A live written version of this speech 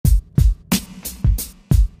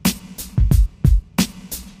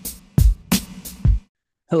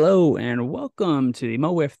Hello and welcome to the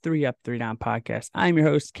MoWiff 3 Up, 3 Down podcast. I'm your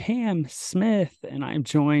host, Cam Smith, and I'm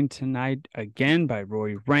joined tonight again by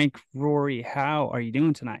Rory Renk. Rory, how are you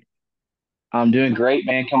doing tonight? I'm doing great,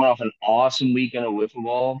 man. Coming off an awesome weekend of wiffle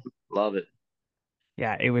ball. Love it.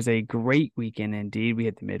 Yeah, it was a great weekend indeed. We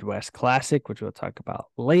had the Midwest Classic, which we'll talk about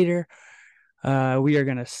later. We are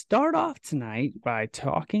going to start off tonight by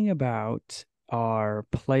talking about our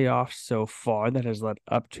playoffs so far that has led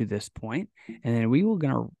up to this point, and then we will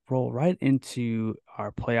going to roll right into our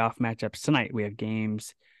playoff matchups tonight. We have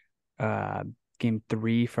uh, game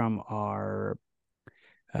three from our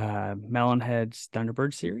Melonheads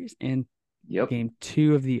Thunderbird series, and Yep. game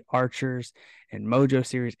two of the Archers and Mojo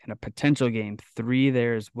series, and a potential game three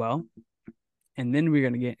there as well. And then we're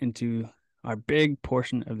going to get into our big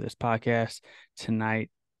portion of this podcast tonight,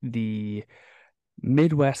 the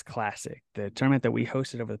Midwest Classic, the tournament that we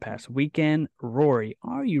hosted over the past weekend. Rory,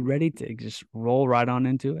 are you ready to just roll right on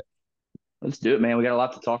into it? Let's do it, man. We got a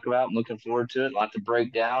lot to talk about. I'm looking forward to it. A lot to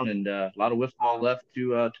break down, and a lot of wiffle ball left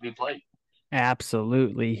to be played.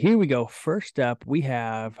 Absolutely. Here we go. First up, we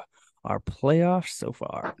have our playoffs so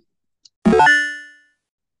far.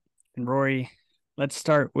 And Rory, let's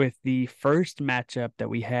start with the first matchup that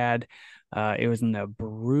we had. It was in the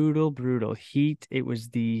brutal heat. It was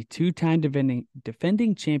the two-time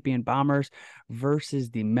defending champion Bombers versus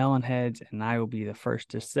the Melonheads, and I will be the first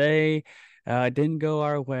to say it didn't go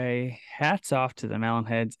our way. Hats off to the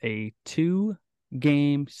Melonheads, a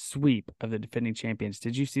two-game sweep of the defending champions.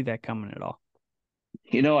 Did you see that coming at all?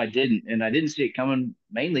 I didn't, and I didn't see it coming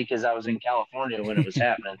mainly because I was in California when it was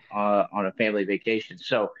happening on a family vacation.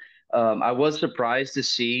 So I was surprised to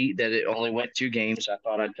see that it only went two games. I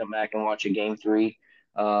thought I'd come back and watch a game three.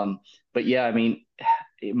 Um, but yeah, I mean,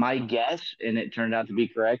 my guess, and it turned out to be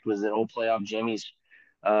correct, was that old playoff Jimmy's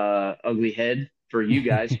ugly head for you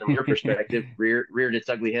guys from your perspective reared its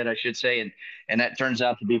ugly head, I should say, and that turns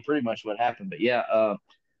out to be pretty much what happened. But yeah,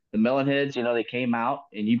 the Melonheads, they came out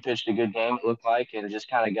and you pitched a good game. It looked like, and it just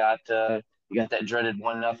kind of got you got that dreaded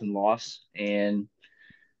 1-0 loss, and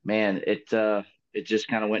man, it just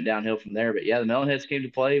kind of went downhill from there. But yeah, the Melonheads came to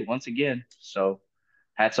play once again, so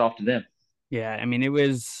hats off to them. Yeah, I mean, it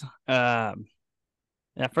was that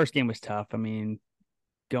first game was tough. I mean,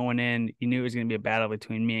 going in, you knew it was going to be a battle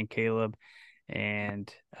between me and Caleb.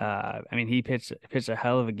 And I mean, he pitched a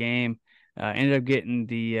hell of a game. Ended up getting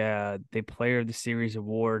the Player of the Series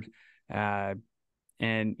award. Uh,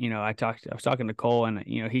 and I was talking to Cole, and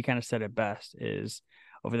he kind of said it best: is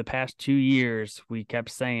over the past 2 years, we kept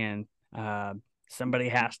saying somebody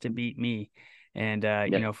has to beat me, and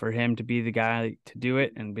Yeah, for him to be the guy to do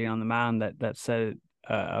it and be on the mound, that said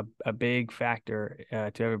a big factor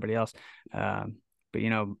to everybody else. Um, but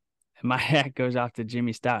my hat goes off to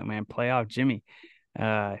Jimmy Stock, man. Playoff Jimmy.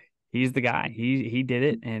 Uh, he's the guy. He did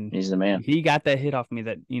it, and he's the man. he got that hit off me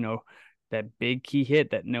that that big key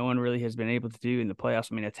hit that no one really has been able to do in the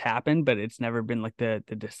playoffs. I mean, it's happened, but it's never been like the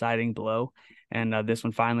deciding blow. And this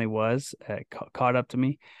one finally was caught up to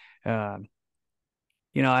me. Um,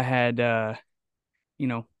 I had I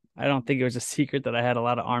don't think it was a secret that I had a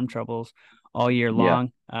lot of arm troubles all year Yeah,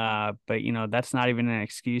 long. But that's not even an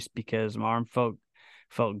excuse because my arm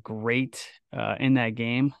felt great in that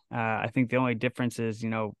game. I think the only difference is,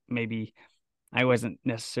 maybe I wasn't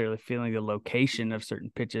necessarily feeling the location of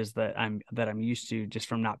certain pitches that I'm used to just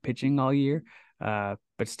from not pitching all year.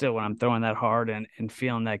 But still, when I'm throwing that hard and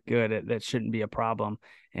feeling that good, that shouldn't be a problem.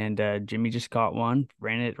 And Jimmy just caught one,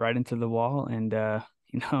 ran it right into the wall, and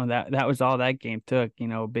that was all that game took.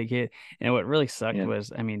 A big hit. And what really sucked yeah,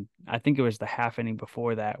 was, I mean, I think it was the half inning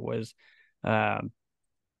before that was, uh,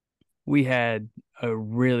 we had a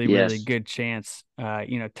really yes, good chance.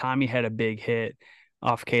 Tommy had a big hit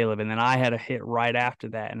off Caleb, and then I had a hit right after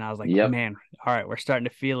that, and I was like, yep, man, all right, we're starting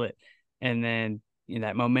to feel it. And then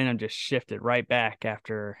that momentum just shifted right back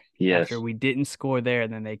after yes, we didn't score there,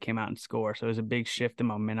 and then they came out and score. So it was a big shift in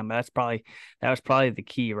momentum. That was probably the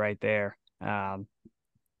key right there.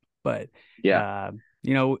 But yeah,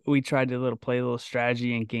 uh, we tried to play a little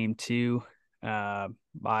strategy in game two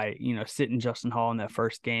by sitting Justin Hall in that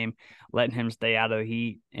first game, letting him stay out of the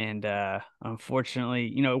heat, and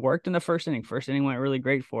unfortunately, it worked in the first inning. First inning went really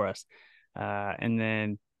great for us, and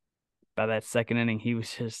then by that second inning, he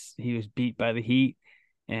was beat by the heat,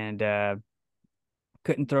 and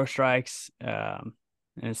couldn't throw strikes.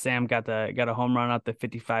 And Sam got a home run out the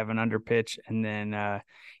 55 and under pitch, and then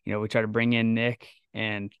we tried to bring in Nick,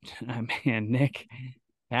 and man, Nick,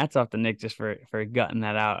 hats off to Nick just for gutting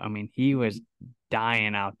that out. I mean, he was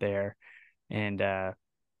dying out there, and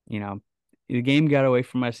you know, the game got away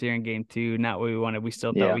from us here in game two. Not what we wanted. We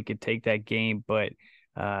still thought yeah. we could take that game, but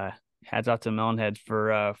hats off to Melonheads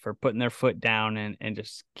for putting their foot down and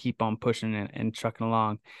just keep on pushing and trucking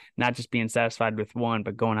along, not just being satisfied with one,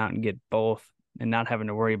 but going out and get both and not having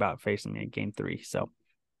to worry about facing me in game three. So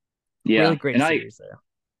really Yeah, great and I series there.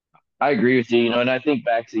 I agree with you. And I think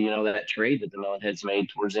back to that trade that the Melonheads made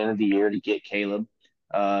towards the end of the year to get Caleb.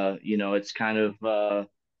 It's kind of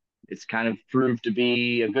proved to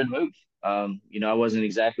be a good move. I wasn't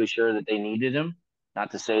exactly sure that they needed him.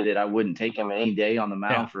 Not to say that I wouldn't take him any day on the Yeah.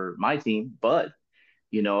 mound for my team, but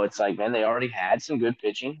it's like, man, they already had some good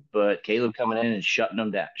pitching, but Caleb coming in and shutting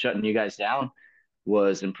you guys down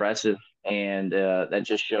was impressive, and that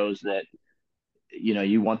just shows that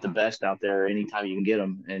you want the best out there anytime you can get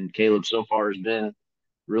them. And Caleb so far has been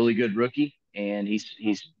really good rookie, and he's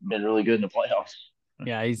been really good in the playoffs.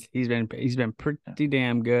 Yeah, he's been pretty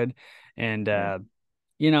damn good. And Yeah,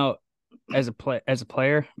 you know, as a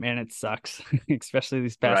player, man, it sucks, especially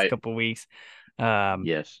these past right. couple weeks. Um,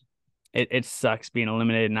 Yes, it sucks being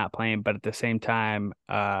eliminated and not playing, but at the same time,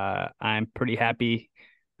 I'm pretty happy.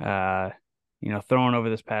 Uh, throwing over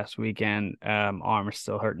this past weekend, arm is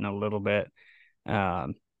still hurting a little bit.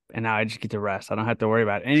 Um, and now I just get to rest. I don't have to worry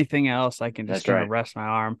about anything else. I can just that's kind of right. rest my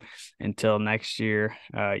arm until next year.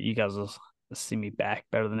 You guys will see me back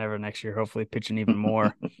better than ever next year, hopefully pitching even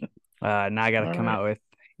more. Now I got to All come right. out with,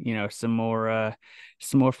 some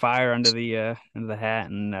more fire under the hat.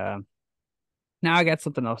 And, now I got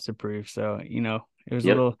something else to prove. So, it was a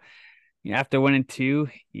Yep. little, after winning two,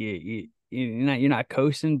 you're not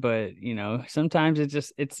coasting, but sometimes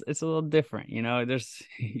it's a little different. There's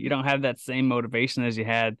you don't have that same motivation as you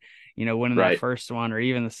had, winning that Right. first one or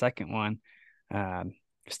even the second one. Um,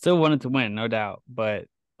 Still wanted to win, no doubt, but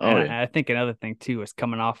Oh and yeah. I think another thing too is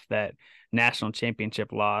coming off that national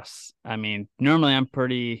championship loss. I mean, normally I'm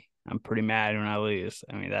pretty mad when I lose.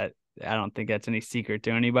 I mean that I don't think that's any secret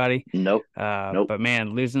to anybody. Nope. Nope. But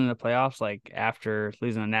man, losing in the playoffs, like after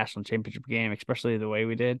losing a national championship game, especially the way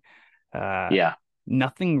we did, uh, Yeah.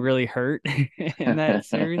 nothing really hurt in that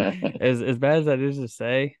series. As bad as that is to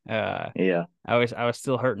say, Yeah. I was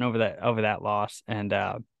still hurting over that loss, and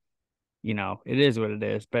it is what it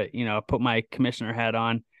is. But I put my commissioner hat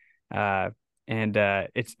on, uh, and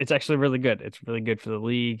it's actually really good. It's really good for the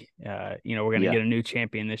league. We're gonna Yeah. get a new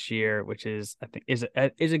champion this year, which is I think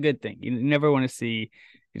is a good thing. You never want to see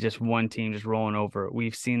just one team just rolling over.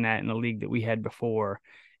 We've seen that in the league that we had before,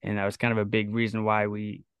 and that was kind of a big reason why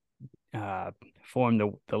we uh, formed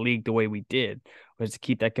the league the way we did, was to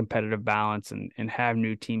keep that competitive balance and have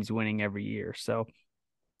new teams winning every year. So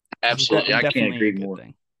this is Absolutely. I can't definitely a agree good more.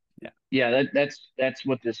 thing. Yeah. Yeah, that's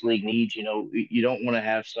what this league needs. You don't want to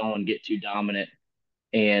have someone get too dominant,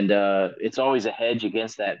 and it's always a hedge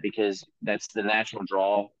against that because that's the natural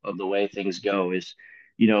draw of the way things go. Is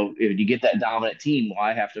if you get that dominant team, well,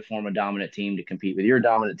 I have to form a dominant team to compete with your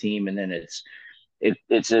dominant team, and then it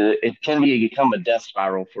can become a death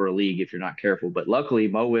spiral for a league if you're not careful. But luckily,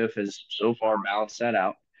 MoWIF has so far balanced that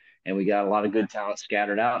out, and we got a lot of good talent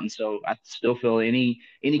scattered out. And so I still feel any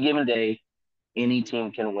given day, any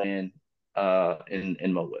team can win in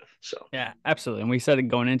MoWIF. So Yeah, absolutely. And we said it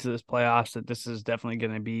going into this playoffs that this is definitely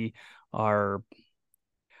going to be our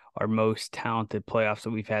our most talented playoffs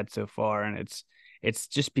that we've had so far, and it's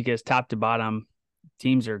just because top to bottom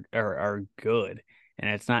teams are good, and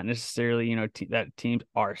it's not necessarily that teams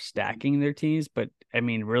are stacking their teams, but I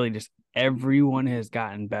mean really just everyone has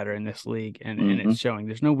gotten better in this league, and it's hmm showing.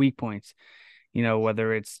 There's no weak points,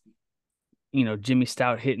 whether it's Jimmy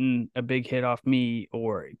Stout hitting a big hit off me,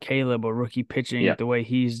 or Caleb or rookie pitching yeah, the way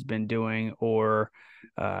he's been doing, or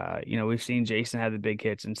we've seen Jason have the big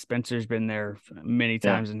hits, and Spencer's been there many yeah,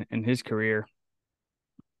 times in his career.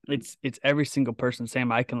 It's every single person. Sam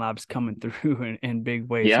Eichenlaub's coming through in big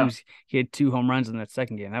ways. He yeah, was he had 2 home runs in that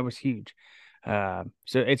second game. That was huge. So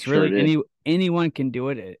it's sure really it is. anyone can do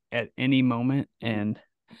it at any moment. And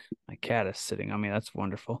my cat is sitting on me. That's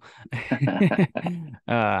wonderful.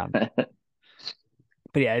 um,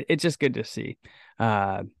 but yeah, it's just good to see.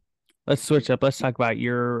 Uh, let's switch up. Let's talk about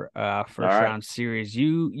your All first right. round series.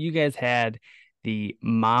 You guys had the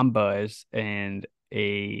Mambas and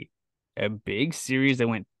a big series that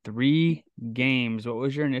went 3 games. What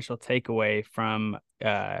was your initial takeaway from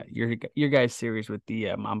your guys' series with the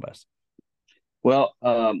Mambas? Well,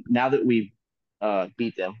 now that we've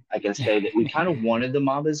beat them, I can say that we kind of wanted the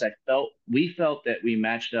Mambas. We felt that we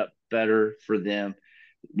matched up better for them.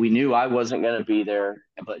 We knew I wasn't going to be there,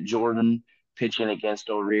 but Jordan pitching against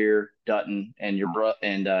O'Rear, Dutton, and your bro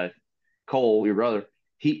and Cole, your brother,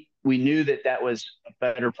 we knew that that was a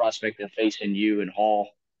better prospect than facing you and Hall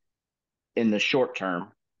in the short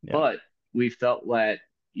term. Yeah. But we felt that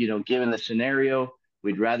given the scenario,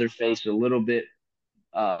 we'd rather face a little bit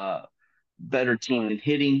uh, better team in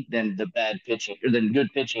hitting than the bad pitching or than good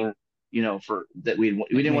pitching. For that we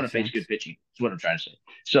It didn't want makes to face good sense. pitching. That's what I'm trying to say.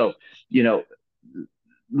 So, you know,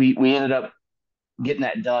 we ended up getting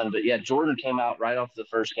that done. But yeah, Jordan came out right off the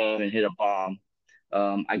first game and hit a bomb.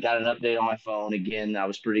 I got an update on my phone again. I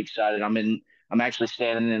was pretty excited. I'm actually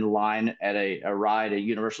standing in line at a ride at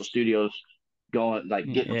Universal Studios, going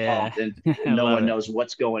like getting Yeah, pumped, and I no love one it. knows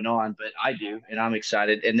what's going on, but I do, and I'm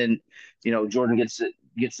excited. And then, Jordan gets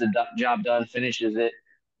the job done, finishes it.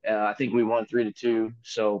 I think we won 3-2.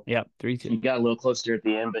 So Yep, 3-2. he got a little closer at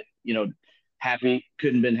the end, but happy,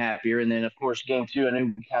 couldn't have been happier. And then of course game two, I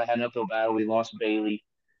knew we kind of had an uphill battle. We lost Bailey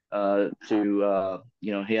to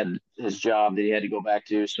he had his job that he had to go back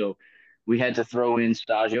to, so we had to throw in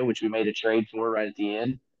Stagio, which we made a trade for right at the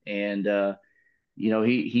end. And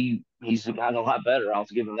he's gotten a lot better. I'll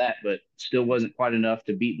give him that, but still wasn't quite enough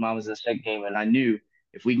to beat Mamas in the second game. And I knew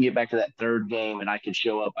if we can get back to that third game and I could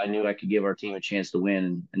show up, I knew I could give our team a chance to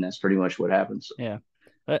win, and that's pretty much what happened. So Yeah.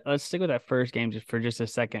 Let's stick with that first game just for just a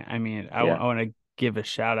second. I mean, I yeah. want to give a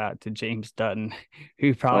shout out to James Dutton,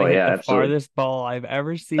 who Oh probably hit yeah, the absolutely. farthest ball I've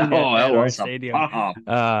ever seen Oh, that at our was a stadium. bomb.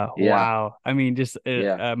 Yeah, Wow. I mean, just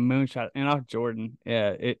yeah, a moonshot and off Jordan.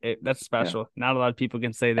 Yeah, that's yeah, special. Not a lot of people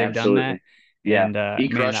can say they've done that. absolutely. Yeah, And he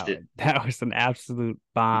man, crushed it. that was an absolute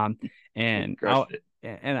bomb. He And crushed it.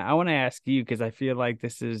 I want to ask you because I feel like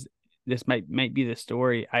this might be the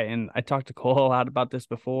story. I talked to Cole a lot about this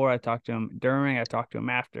before. I talked to him during. I talked to him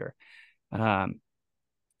after. Um,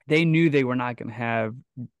 they knew they were not going to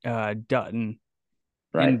have Dutton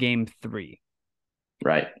in Right, Game 3.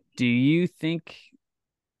 right. Do you think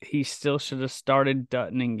he still should have started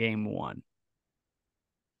Dutton in Game 1?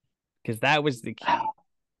 Because that was the key.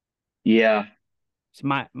 Yeah. So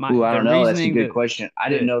my Ooh, I the don't know. That's a reasoning good that question. I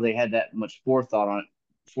didn't the know they had that much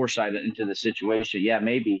foresight into the situation. Yeah,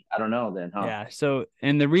 maybe. I don't know then, huh? yeah. So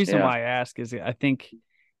and the reason Yeah, why I ask is I think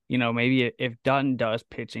maybe if Dutton does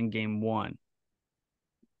pitch in Game 1,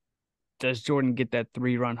 does Jordan get that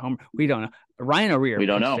 3-run home? We don't know. Ryan O'Rear we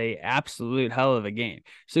don't pitched know. a absolute hell of a game.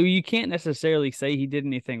 So you can't necessarily say he did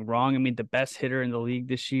anything wrong. I mean, the best hitter in the league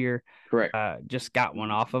this year Correct, just got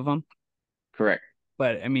one off of him. correct.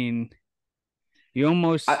 But I mean,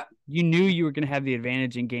 I you knew you were going to have the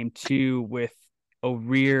advantage in Game 2 with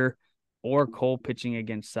O'Rear or Cole pitching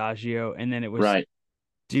against Saggio, and then it was right,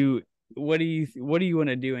 do what do you want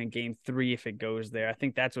to do in Game 3 if it goes there? I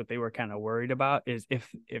think that's what they were kind of worried about is if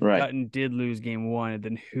right. Dutton did lose Game 1,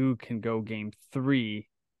 then who can go Game 3?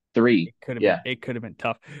 Three. Yeah, It could have been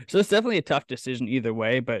tough. So it's definitely a tough decision either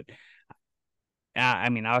way. But I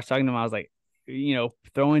mean, I was talking to him. I was like,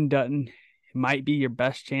 throwing Dutton might be your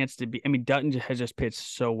best chance to be. I mean, Dutton has just pitched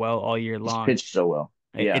so well all year he's long. pitched so well.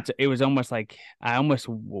 Yeah, It was almost like I almost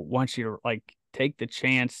want you to like take the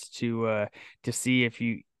chance to see if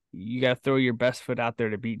you got to throw your best foot out there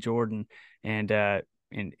to beat Jordan, and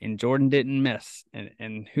Jordan didn't miss,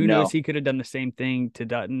 and who knows, no. he could have done the same thing to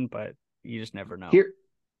Dutton, but you just never know. Here,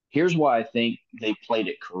 here's why I think they played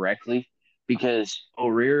it correctly, because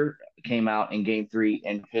O'Rear came out in game three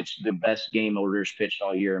and pitched the best game O'Rear's pitched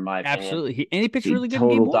all year, in my opinion. Absolutely, he pitched He really good in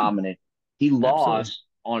Game total 1. dominant. He Absolutely, lost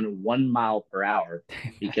on 1 mile per hour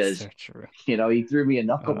that's because so true. he threw me a Uh,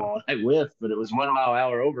 knuckleball and I whiffed, but it was 1 mile an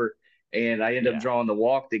hour over, and I end up yeah, drawing the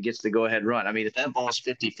walk that gets the go ahead run. I mean, if that ball's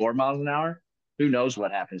 54 miles an hour, who knows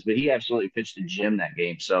what happens? But he absolutely pitched a gym that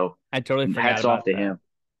game. So I totally forgot hats off about to that. him.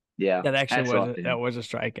 Yeah, That actually hats off to that him. was a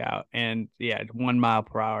strikeout, and yeah, 1 mile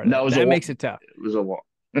per hour. No, it was a That walk. makes it tough. It was a walk.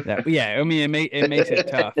 That yeah, I mean it makes it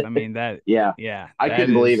tough. I mean Yeah, I that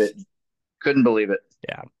couldn't believe is it. Couldn't believe it.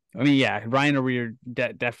 yeah. I mean yeah, Ryan O'Rear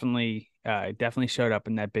definitely showed up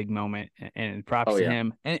in that big moment, and props Oh to yeah,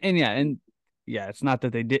 him. And yeah, it's not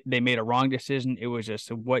that they made a wrong decision. It was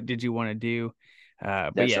just what did you want to do?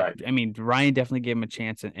 But that's yeah, right, I mean Ryan definitely gave him a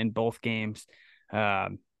chance in both games.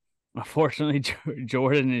 Um, Unfortunately,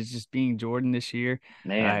 Jordan is just being Jordan this year.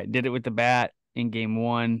 man. Did it with the bat in Game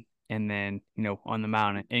 1, and then on the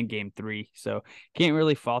mound in Game 3. So can't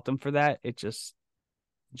really fault him for that. It's just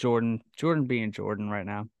Jordan being Jordan right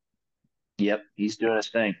now. Yep, he's doing his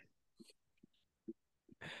thing.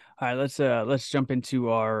 All right, let's jump into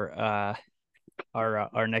our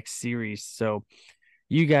next series. So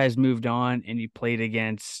you guys moved on and you played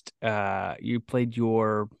against you played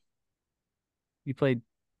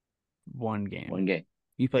one game. One game.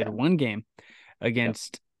 You played Yeah, one game yep.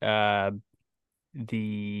 against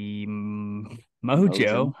the Mojo.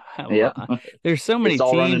 Mojo. Yep. There's so many It's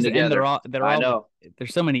all running teams, and together. they're I all know.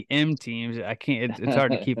 there's so many M teams. I can't. It's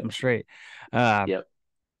hard to keep them straight. Uh, Yep.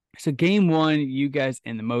 so game 1, you guys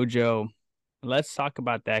and the Mojo. let's talk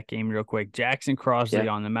about that game real quick. Jackson Crosley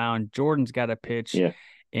Yeah, on the mound. Jordan's got a pitch yeah.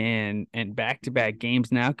 and back-to-back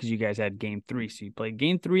games now because you guys had game three. So you played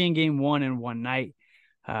game three and game one in one night.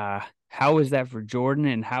 How is that for Jordan,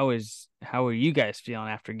 and how are you guys feeling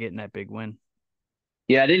after getting that big win?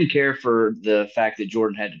 Yeah, I didn't care for the fact that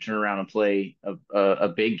Jordan had to turn around and play a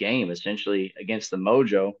big game essentially against the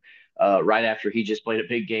Mojo right after he just played a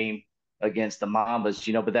big game against the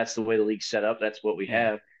Mambas, but that's the way the league's set up. That's what we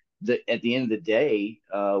Yeah, have. At the end of the day,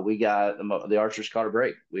 we got the Archers caught a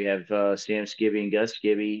break. We have Sam Skibby and Gus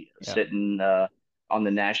Skibby yeah. sitting on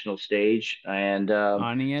the national stage, and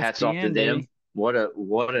On hats off to ESPN, them. baby. What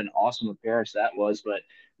an awesome appearance that was. But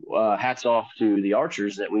hats off to the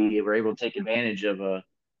Archers that we were able to take advantage of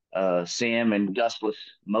a Sam and Gusless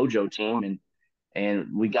Mojo team, and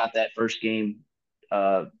we got that first game,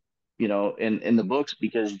 in the books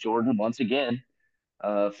because Jordan once again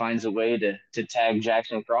finds a way to tag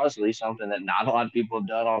Jackson Crosley, something that not a lot of people have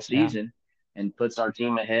done all Yeah. season, and puts our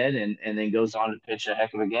team ahead, and then goes on to pitch a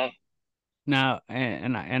heck of a game. Now,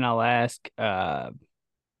 and I'll ask, from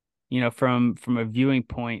a viewing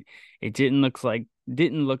point, it didn't look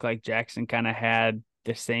like Jackson kind of had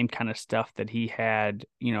the same kind of stuff that he had,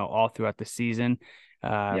 all throughout the season.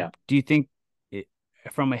 Yeah. Do you think it,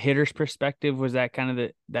 from a hitter's perspective, was that kind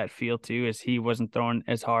of that feel too, as he wasn't throwing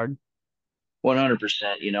as hard?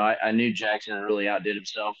 100%. I knew Jackson really outdid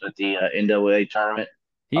himself at the NAA tournament.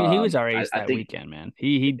 He was our I, ace I that think weekend, man.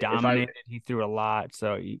 He if I, dominated. He threw a lot,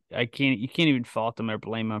 so you can't even fault him or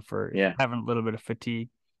blame him for yeah, having a little bit of fatigue.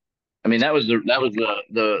 I mean, that was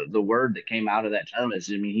the word that came out of that tournament.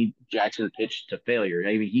 I mean, Jackson pitched to failure.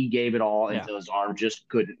 I mean, he gave it all Yeah, until his arm just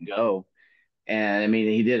couldn't go. And I mean,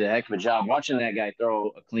 he did a heck of a job. Watching that guy throw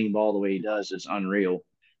a clean ball the way he does is unreal.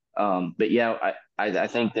 But yeah, I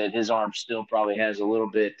think that his arm still probably has a little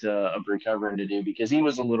bit of recovering to do because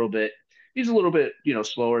he's a little bit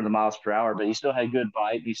slower in the miles per hour, but he still had good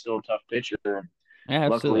bite. He's still a tough pitcher. And yeah,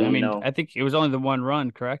 absolutely. luckily, I mean, I think it was only the one run,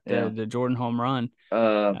 correct? yeah. The Jordan home run. Uh,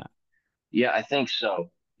 Uh, yeah, I think so.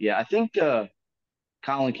 Yeah, I think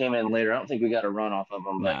Colin came in later. I don't think we got a run off of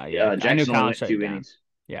him, but no, yeah, I knew Jackson only Colin went shut you two down. innings.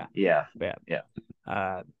 Yeah, Yeah, yeah, yeah.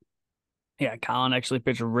 uh, yeah. Colin actually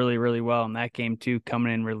pitched really, really well in that game too,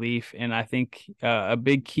 coming in relief. And I think a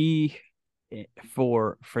big key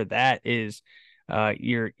for that is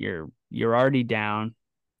you're already down.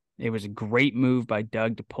 It was a great move by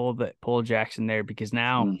Doug to pull Jackson there because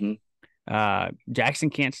now Hmm. Jackson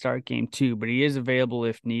can't start game two, but he is available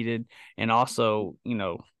if needed. And also,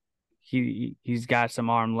 he's got some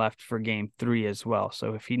arm left for game three as well.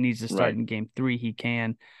 So if he needs to start Right, in game three, he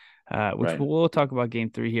can. Which right. we'll talk about game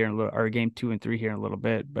three here in a little, or game two and three here in a little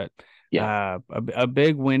bit. But Yeah. a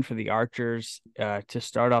big win for the Archers to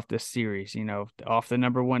start off this series. Off the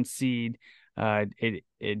number one seed.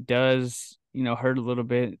 It does hurt a little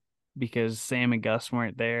bit because Sam and Gus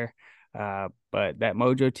weren't there. But that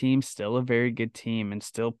Mojo team still a very good team and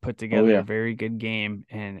still put Oh together a yeah. very good game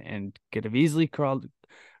and could have easily clawed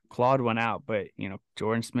one out, but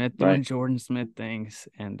Jordan Smith doing Right. Jordan Smith things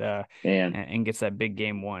Man. and gets that big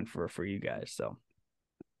game one for you guys. So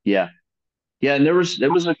Yeah. Yeah, and there was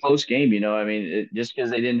a close game. I mean, just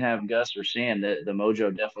because they didn't have Gus or Sam, the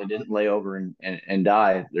Mojo definitely didn't lay over and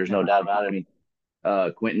die. There's no yeah, doubt about it. I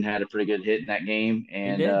mean, Quentin had a pretty good hit in that game, he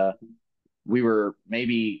and did. we were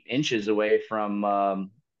maybe inches away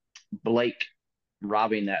from Blake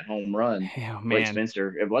robbing that home run. Oh Blake man,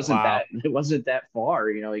 Spencer. It wasn't wow. that it wasn't that far.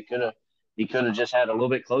 He could have just had a little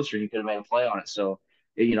bit closer. He could have made a play on it. So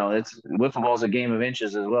it's wiffle ball is a game of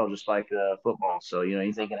inches as well, just like football. So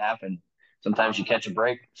anything can happen. Sometimes you catch a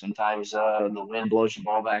break. Sometimes the wind blows your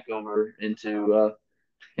ball back over into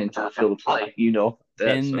the field of play. That.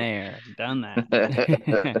 Been So there, done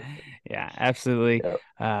that. Yeah, absolutely.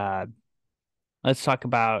 yeah, Uh, let's talk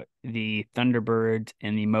about the Thunderbirds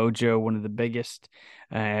and the Mojo, one of the biggest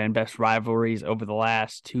and best rivalries over the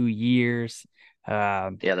last 2 years.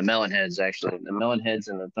 Um, yeah. The Melonheads actually, the Melonheads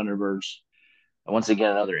and the Thunderbirds. Once again,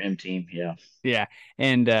 another M team. Yeah, Yeah.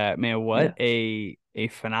 And man, what yeah, a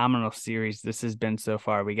phenomenal series this has been so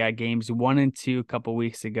far. We got games one and two a couple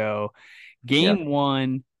weeks ago. yeah. Game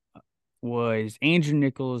one was Andrew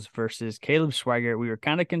Nichols versus Caleb Schweigert. We were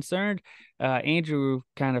kind of concerned. Andrew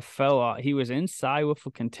kind of fell off. He was in Cy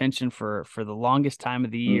Wiffle contention for the longest time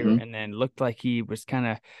of the year, Mm-hmm. and then looked like he was kind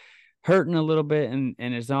of hurting a little bit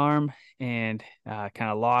in his arm, and kind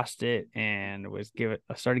of lost it, and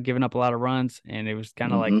started giving up a lot of runs, and it was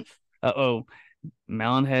kind of like, Mm-hmm. oh,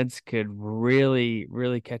 Melonheads could really,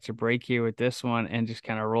 really catch a break here with this one and just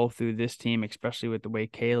kind of roll through this team, especially with the way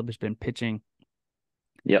Caleb has been pitching.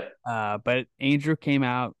 Yep. But Andrew came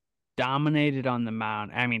out, dominated on the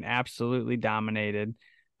mound. I mean, absolutely dominated.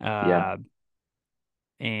 Yeah. Uh,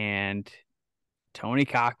 and Tony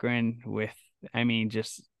Cochran with, I mean,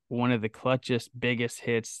 just one of the clutchest, biggest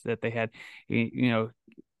hits that they had. The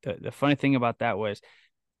funny thing about that was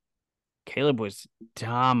Caleb was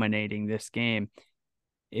dominating this game.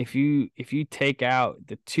 If you take out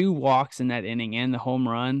the two walks in that inning and the home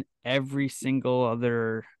run, every single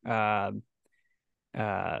other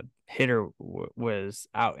hitter was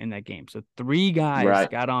out in that game. So three guys Right.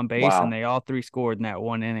 got on base, and Wow. they all three scored in that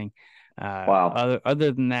one inning. Wow.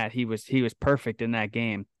 Other than that, he was perfect in that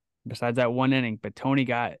game. Besides that one inning, but Tony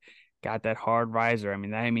got that hard riser. I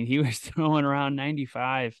mean he was throwing around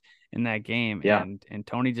 95 in that game, Yeah. and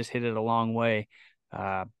Tony just hit it a long way.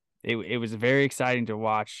 Uh, it was very exciting to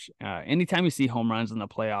watch. Anytime you see home runs in the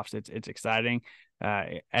playoffs, it's exciting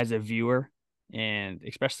as a viewer, and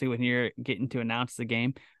especially when you're getting to announce the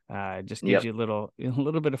game. It just gives Yep. you a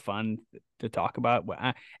little bit of fun to talk about.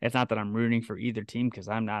 It's not that I'm rooting for either team, because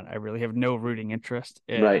I'm not. I really have no rooting interest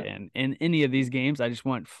Right. in any of these games. I just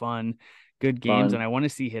want fun, good games, and Fun. I want to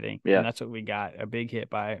see hitting, and Yeah. that's what we got. A big hit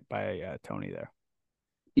by Tony there.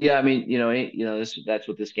 Yeah, I mean, that's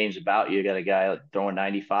what this game's about. You got a guy throwing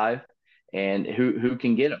 95, and who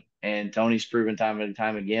can get him? And Tony's proven time and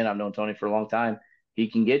time again. I've known Tony for a long time. He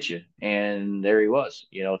can get you, and there he was.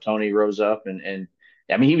 Tony rose up, and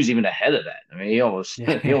I mean, he was even ahead of that. I mean, he almost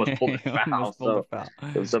Yeah, he almost pulled a he foul. almost pulled a So foul.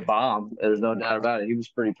 it was a bomb. There's no doubt about it. He was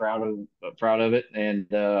pretty proud of it, and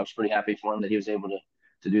I was pretty happy for him that he was able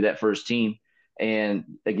to do that for his team. And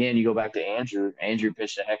again, you go back to Andrew. Andrew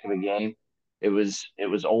pitched a heck of a game. It was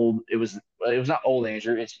old. It was not old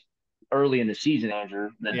Andrew. It's early in the season Andrew,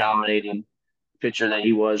 the Yeah, dominating pitcher that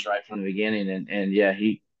he was right from the beginning. And yeah,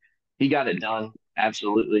 he got it done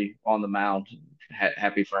absolutely on the mound.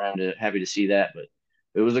 Happy to see that, but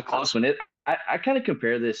it was a close one. I kind of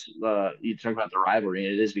compare this. You talk about the rivalry,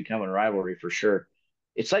 and it is becoming a rivalry for sure.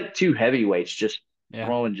 It's like two heavyweights just yeah.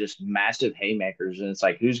 throwing just massive haymakers, and it's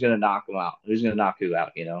like who's going to knock them out? Who's going to knock who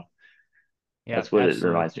out? Yeah, That's what it absolutely.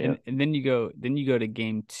 reminds me of. And then you go to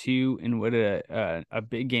game two, and what a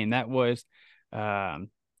big game that was. Um,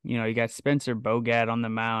 you got Spencer Bogat on the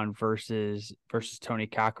mound versus Tony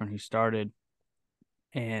Cochran, who started.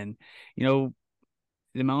 And you know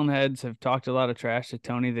the Mountainheads have talked a lot of trash to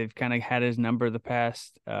Tony. They've kind of had his number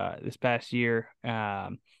this past year, in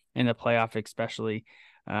the playoff especially.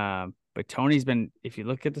 But Tony's been, if you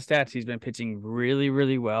look at the stats, he's been pitching really,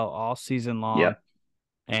 really well all season long. Yep.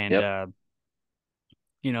 And Yep.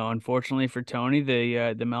 unfortunately for Tony,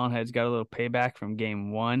 the Melonheads got a little payback from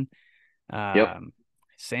game one. Yep. Um,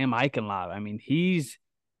 Sam Eichenlaub, I mean,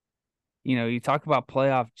 you talk about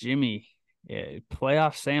playoff Jimmy,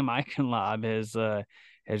 playoff Sam Eichenlaub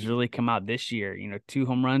has really come out this year. Two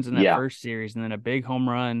home runs in that Yeah. first series, and then a big home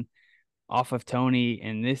run off of Tony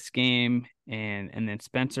in this game, and then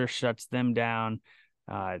Spencer shuts them down.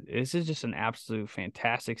 This is just an absolute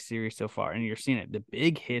fantastic series so far, and you're seeing it. The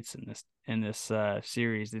big hits in this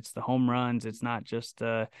series. It's the home runs. It's not just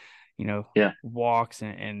Yeah. walks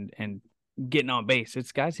and getting on base.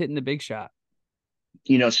 It's guys hitting the big shot.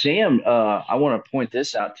 Sam, I want to point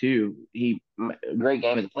this out too. Great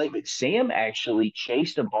game at the plate, but Sam actually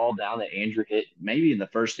chased a ball down that Andrew hit maybe in the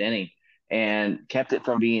first inning and kept it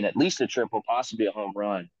from being at least a triple, possibly a home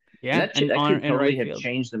run. And Yeah, that and that on could in totally right have field.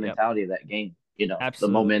 changed the Yep, mentality of that game. The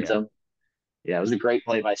absolutely. Yeah. momentum. Yeah, it was a great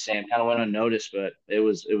play by Sam. Kind of went unnoticed, but it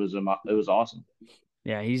was awesome.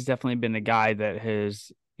 Yeah, he's definitely been a guy that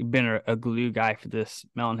has been a glue guy for this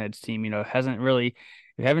Melonheads team. Hasn't really,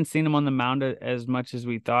 we haven't seen him on the mound as much as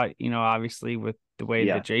we thought. Obviously with the way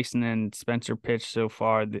that Yeah. Jason and Spencer pitched so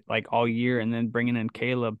far, like all year, and then bringing in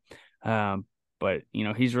Caleb. Um, but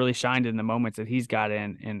he's really shined in the moments that he's got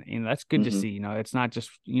in, and that's good to Hmm. see. It's not just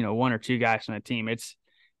one or two guys on the team. It's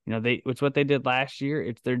what they did last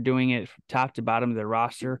year. They're doing it from top to bottom of their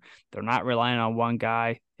roster. They're not relying on one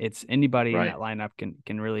guy. It's anybody in Right. that lineup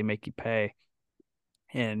can really make you pay.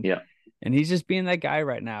 And Yeah. and he's just being that guy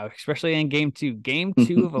right now, especially in game two. Game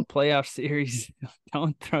two of a playoff series.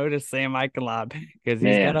 Don't throw to Sam Eichenlaub, because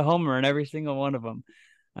he's got Man. a homer in every single one of them.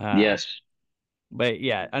 Uh, Yes. but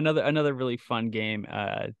yeah, another really fun game.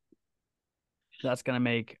 That's gonna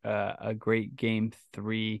make a great game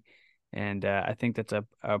three. And I think that's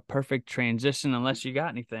a perfect transition, unless you got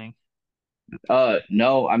anything.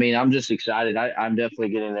 No, I mean, I'm just excited. I'm definitely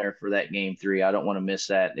getting there for that game three. I don't want to miss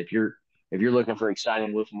that. If you're looking for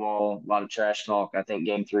exciting wiffle ball, a lot of trash talk, I think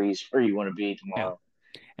game three is where you want to be Yeah. tomorrow.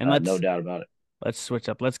 And No let's doubt about it. let's switch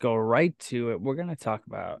up. Let's go right to it. We're gonna talk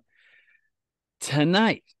about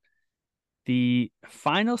tonight, the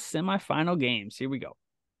final semifinal games. Here we go.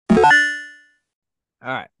 All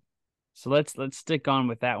right. So let's stick on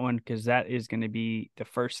with that one because that is going to be the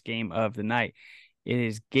first game of the night. It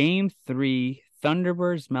is game three,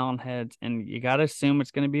 Thunderbirds, Melonheads, and you got to assume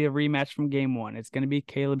it's going to be a rematch from game one. It's going to be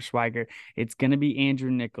Caleb Schweiger. It's going to be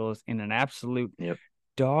Andrew Nichols in an absolute Yep.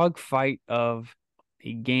 dogfight of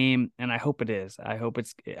a game, and I hope it is. I hope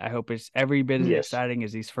it's every bit as Yes. exciting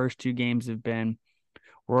as these first two games have been.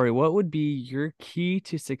 Rory, what would be your key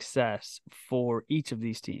to success for each of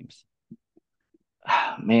these teams?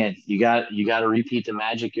 Man, you got to repeat the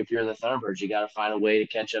magic if you're the Thunderbirds. You got to find a way to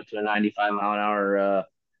catch up to a 95-mile-an-hour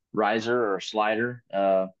riser or slider.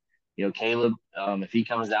 Caleb, if he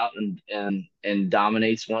comes out and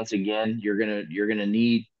dominates once again, you're gonna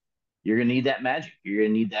need that magic. You're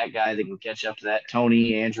gonna need that guy that can catch up to that.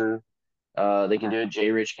 Tony, Andrew, they can do it.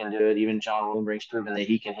 Jay Rich can do it. Even John Willenbrink's proven that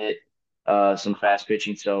he can hit some fast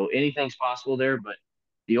pitching. So anything's possible there. But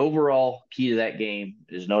the overall key to that game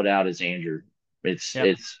is no doubt is Andrew. It's Yep,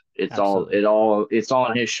 it's it's all absolutely. it all it's all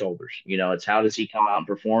on his shoulders. It's how does he come out and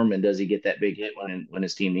perform, and does he get that big hit when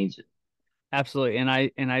his team needs it? Absolutely.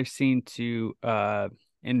 I've seen too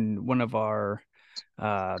in one of our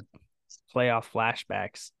uh playoff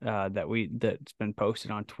flashbacks that's been posted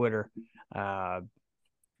on Twitter uh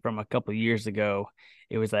from a couple of years ago.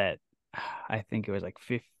 It was at I think it was like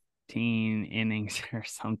 15 innings or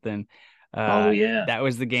something. Oh yeah, That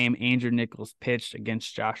was the game Andrew Nichols pitched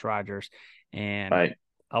against Josh Rogers, and right,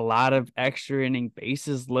 a lot of extra inning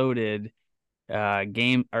bases loaded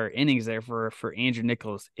game or innings there for Andrew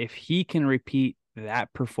Nichols. If he can repeat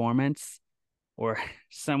that performance or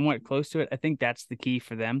somewhat close to it, I think that's the key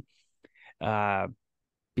for them. Uh,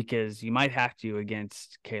 because you might have to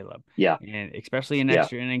against Caleb, yeah, and especially in yeah,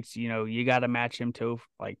 extra innings, you got to match him to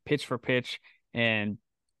like pitch for pitch, and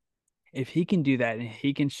if he can do that and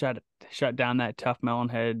he can shut down that tough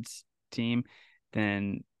Melonheads team,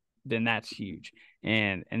 then that's huge,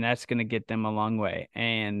 and that's going to get them a long way.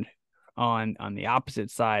 And on the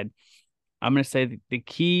opposite side, I'm going to say the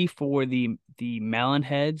key for the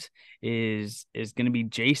Melonheads is going to be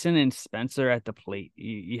Jason and Spencer at the plate.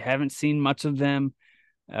 You haven't seen much of them,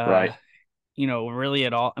 uh, right. really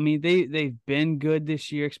at all. I mean, they've been good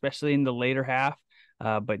this year, especially in the later half,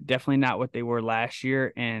 but definitely not what they were last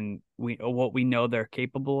year, and what we know they're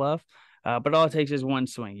capable of. But all it takes is one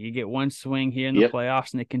swing. You get one swing here in the Yep.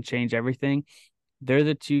 playoffs, and it can change everything. They're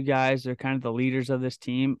the two guys. They're kind of the leaders of this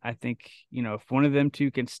team. I think if one of them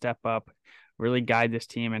two can step up, really guide this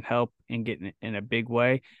team and help and get in a big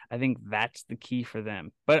way, I think that's the key for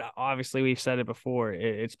them. But obviously, we've said it before.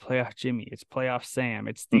 It's playoff Jimmy. It's playoff Sam.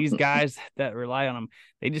 It's these guys that rely on them.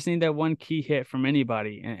 They just need that one key hit from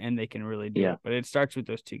anybody, and they can really do Yeah. it. But it starts with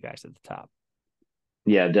those two guys at the top.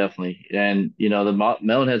 Yeah, definitely. And the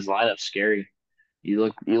Melonheads lineup's scary. You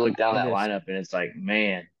look down It that is. lineup and it's like,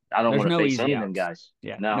 man, I don't There's want to no face easy any of them outs. guys.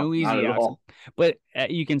 Yeah, No, no not easy at outs. all. But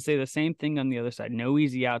you can say the same thing on the other side. No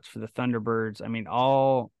easy outs for the Thunderbirds. I mean,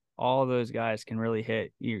 all of those guys can really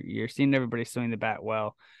hit. You're seeing everybody swing the bat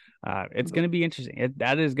well. It's going to be interesting.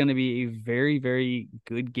 That is going to be a very, very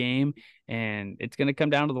good game, and it's going to come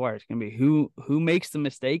down to the wire. It's going to be who makes the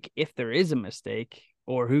mistake, if there is a mistake,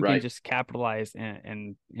 or who can Right. just capitalize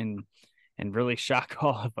and really shock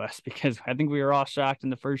all of us. Because I think we were all shocked in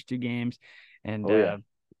the first two games, and Oh yeah.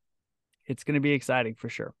 it's going to be exciting for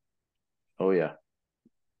sure. Oh yeah.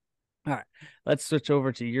 All right, let's switch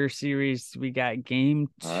over to your series. We got game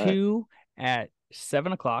All right. two at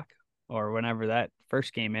 7 o'clock or whenever that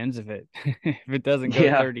first game ends, if it if it doesn't go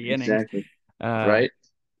Yeah, 30 innings. exactly. Uh, Right.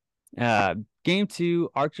 game two,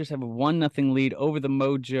 Archers have a 1-0 lead over the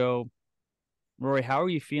Mojo. Rory, how are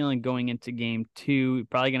you feeling going into game two? You're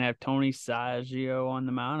probably gonna have Tony Saggio on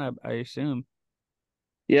the mound, I assume.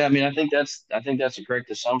 Yeah, I mean, I think that's a correct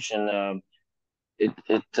assumption. It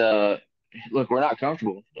look, we're not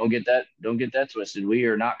comfortable. Don't get that twisted. We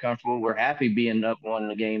are not comfortable. We're happy being up one in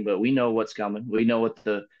the game, but we know what's coming. We know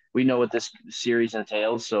what this series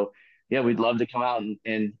entails. So yeah, we'd love to come out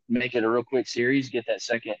and make it a real quick series, get that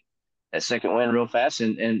second win real fast,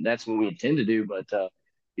 and that's what we intend to do. But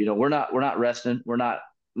we're not resting. We're not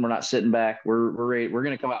sitting back. We're ready. We're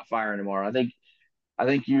gonna come out firing tomorrow. I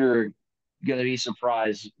think you're gonna be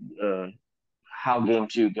surprised how game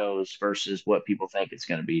two goes versus what people think it's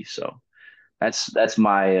gonna be. So that's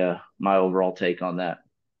my overall take on that.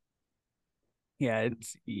 Yeah,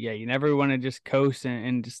 you never want to just coast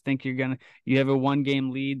and just think you have a 1 game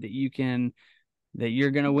lead that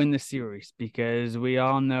you're going to win the series, because we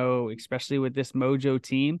all know, especially with this Mojo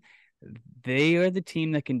team, they are the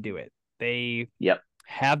team that can do it. They Yep.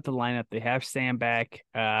 have the lineup. They have Sam back.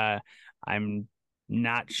 I'm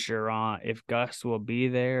not sure on if Gus will be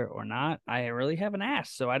there or not. I really haven't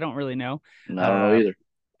asked, so I don't really know. I don't know Uh, either.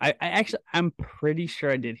 I'm pretty sure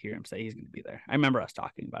I did hear him say he's going to be there. I remember us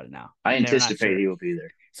talking about it now, I and they're not anticipate sure. he will be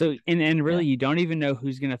there. So and really, Yeah. you don't even know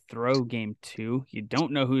who's going to throw game two. You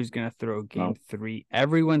don't know who's going to throw game No. three.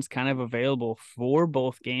 Everyone's kind of available for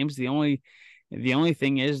both games. The only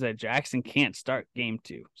thing is that Jackson can't start game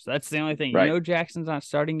two. So that's the only thing. Right. Jackson's not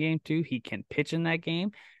starting game two. He can pitch in that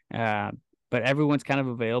game, uh, but everyone's kind of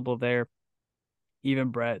available there, even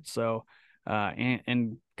Brett. So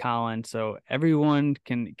and Colin. So everyone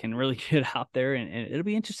can really get out there, and it'll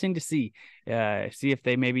be interesting to see if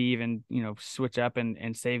they maybe even switch up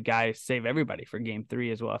and save everybody for game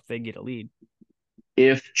three as well if they get a lead.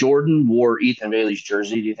 If Jordan wore Ethan Bailey's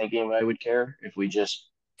jersey, do you think anybody would care if we just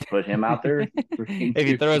put him out there for game If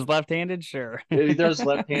he two? throws left-handed, sure. If he throws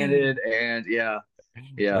left-handed, and yeah,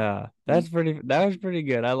 That was pretty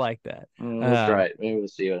good. I like that. we'll Uh, try it. Maybe we'll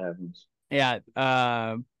see what happens. yeah,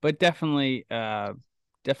 but definitely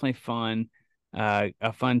fun,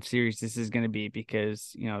 a fun series this is going to be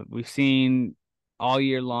because we've seen all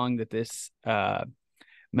year long that this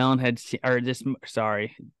Melonhead or this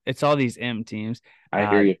sorry, it's all these M teams. I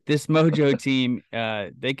hear you. This Mojo team,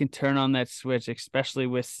 they can turn on that switch, especially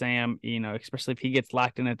with Sam. Especially if he gets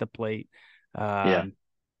locked in at the plate. Yeah, Um,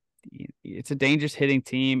 it's a dangerous hitting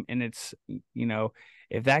team, and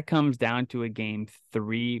if that comes down to a game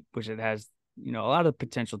three, which it has a lot of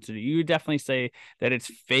potential to do, you would definitely say that it's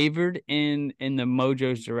favored in the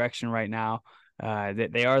Mojo's direction right now.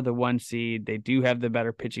 That they are the one seed. They do have the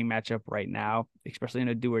better pitching matchup right now, especially in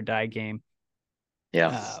a do or die game. yeah,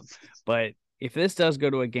 Uh, but if this does go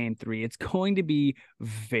to a game three, it's going to be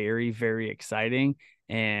very, very exciting,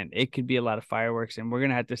 and it could be a lot of fireworks. And we're going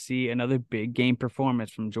to have to see another big game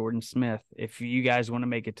performance from Jordan Smith if you guys want to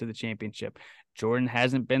make it to the championship. Jordan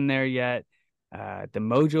hasn't been there yet. The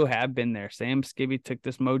Mojo have been there. Sam Skibby took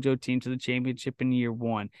this Mojo team to the championship in year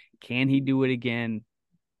one. Can he do it again?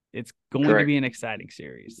 It's going to correct. be an exciting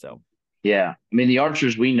series. So Yeah, I mean the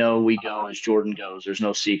Archers we know we go as Jordan goes. There's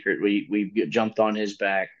no secret. We get jumped on his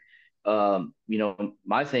back.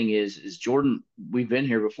 My thing is Jordan. We've been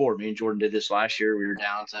here before. Me and Jordan did this last year. We were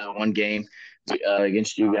down to one game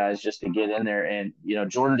against you guys just to get in there, and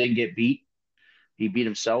Jordan didn't get beat. He beat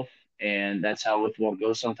himself, and that's how football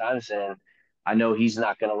goes sometimes. And I know he's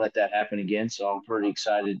not going to let that happen again. So I'm pretty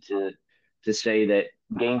excited to say that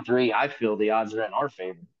game three, I feel the odds are in our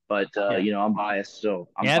favor. But yeah. I'm biased, so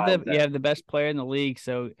You I'm have fine the with you that. have the best player in the league,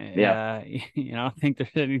 so Yeah, I don't think there's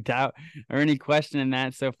any doubt or any question in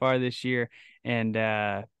that so far this year. And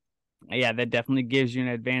yeah, that definitely gives you an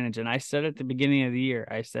advantage. And I said at the beginning of the year,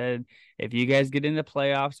 I said if you guys get into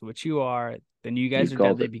playoffs, which you are, then you guys you've are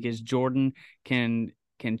called deadly it. because Jordan can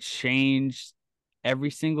change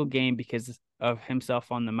every single game because of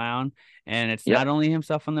himself on the mound. And it's not Yep, only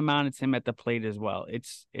himself on the mound, it's him at the plate as well.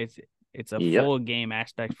 It's a yep, full game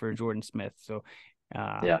aspect for Jordan Smith. So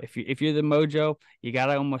yeah, if you're the Mojo, you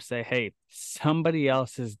gotta almost say, hey, somebody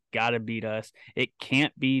else has got to beat us. It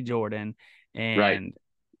can't be Jordan, right.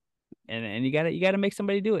 and you gotta make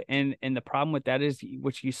somebody do it. And the problem with that is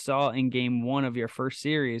what you saw in game one of your first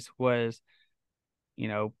series was, you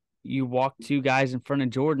know, you walk two guys in front of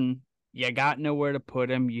Jordan. You got nowhere to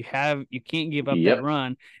put him. You can't give up that Yep,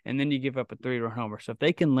 run, and then you give up a 3-run homer. So if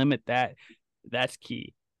they can limit that, that's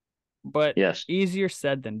key. But yes, easier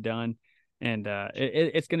said than done, and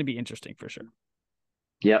it's going to be interesting for sure.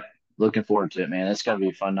 yep. Looking forward to it, man. It's gonna be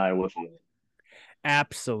a fun night of wiffle.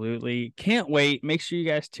 Absolutely. Can't wait. Make sure you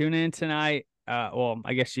guys tune in tonight. Well,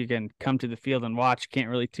 I guess you can come to the field and watch. Can't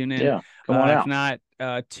really tune in. Yeah, come on If out.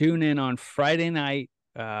 not, tune in on Friday night.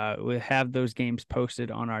 We'll have those games posted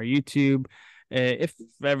on our YouTube. If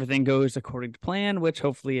everything goes according to plan, which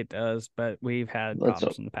hopefully it does, but we've had Let's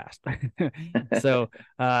problems hope. in the past. So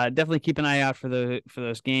definitely keep an eye out for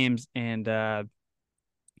those games and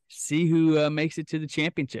see who makes it to the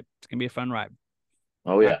championship. It's gonna be a fun ride.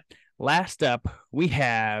 Oh All right. yeah, Last up, we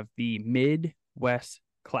have the Midwest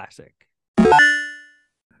Classic.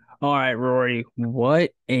 All right, Rory,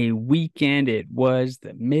 what a weekend it was.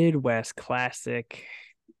 The Midwest Classic.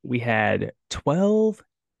 We had 12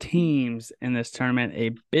 teams in this tournament,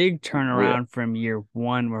 a big oh yeah. turnaround from year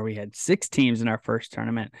one, where we had 6 teams in our first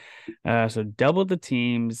tournament. So doubled the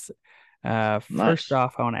teams. First Nice.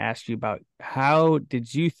 off, I want to ask you about how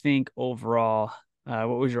did you think overall? What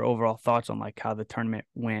was your overall thoughts on like how the tournament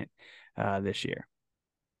went this year?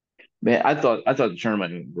 Man, I thought the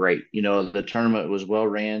tournament went great. The tournament was well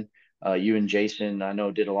ran. You and Jason, I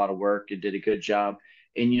know, did a lot of work and did a good job.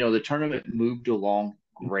 And the tournament moved along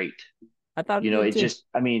great. I thought it did It too. just,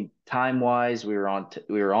 I mean, time wise, we were on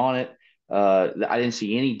it. I didn't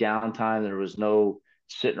see any downtime. There was no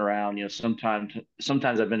sitting around. Sometimes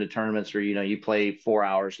I've been to tournaments where you play 4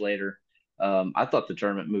 hours later. I thought the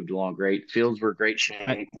tournament moved along great. Fields were great I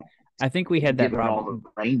shape, I think we had that given all problem. the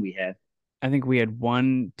rain we had. I think we had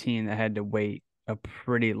one team that had to wait a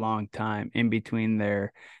pretty long time in between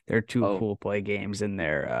their two Oh, pool play games and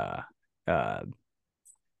their the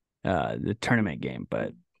tournament game.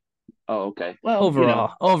 But oh, okay. Well,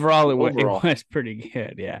 overall it overall, was pretty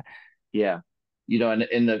good. Yeah. yeah.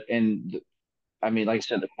 I mean, like I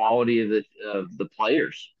said, the quality of the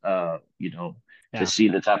players, to Yeah. see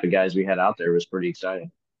the type of guys we had out there was pretty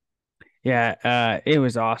exciting. Yeah, it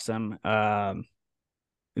was awesome.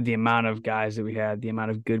 The amount of guys that we had, the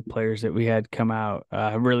amount of good players that we had come out,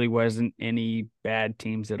 really wasn't any bad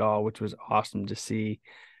teams at all, which was awesome to see.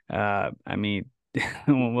 I mean,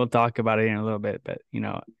 we'll talk about it in a little bit, but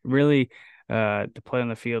really, the play on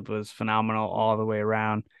the field was phenomenal all the way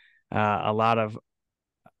around. A lot of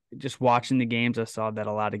just watching the games, I saw that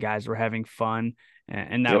a lot of guys were having fun,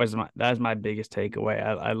 and Yep. that was my biggest takeaway.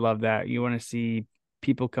 I love that. You want to see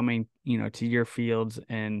people coming, to your fields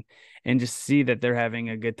and just see that they're having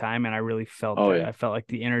a good time, and I really felt Oh that. yeah. I felt like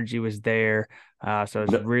the energy was there, so I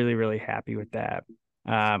was No- really really happy with that.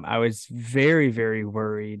 I was very very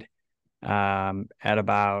worried at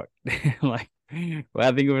about like well,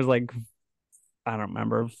 I think it was like I don't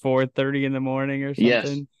remember 4:30 in the morning or Yes.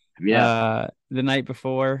 something Yeah. the night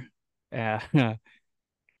before. uh,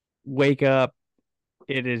 Wake up,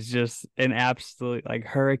 it is just an absolute like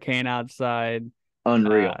hurricane outside.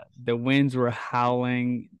 Unreal. The winds were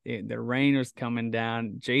howling, the rain was coming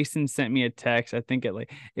down. Jason sent me a text. I think it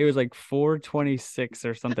was like 4:26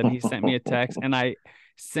 or something. He sent me a text and I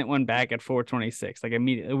sent one back at 4:26. Like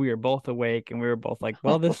immediately we were both awake and we were both like,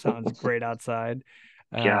 well, this sounds great outside.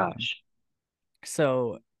 uh, Gosh.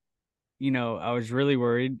 so I was really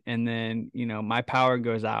worried, and then my power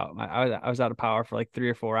goes out. I was out of power for like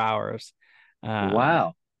 3 or 4 hours. Um,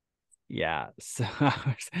 Wow. yeah, so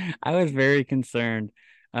I was very concerned.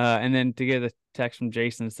 And then to get a text from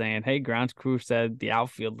Jason saying, "Hey, grounds crew said the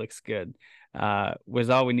outfield looks good,"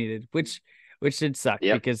 was all we needed, which did suck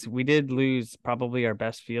Yep. because we did lose probably our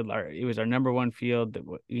best field. It was our number one field that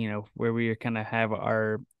where we kind of have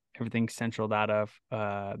our everything centraled out of.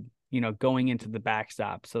 Going into the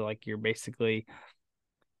backstop. So like you're basically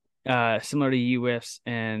similar to UIFs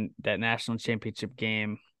and that national championship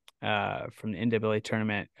game from the NCAA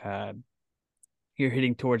tournament. You're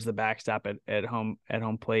hitting towards the backstop at home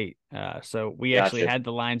plate. So we actually Gotcha. had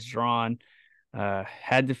the lines drawn,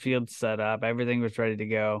 had the field set up, everything was ready to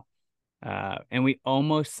go. And we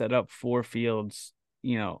almost set up 4 fields,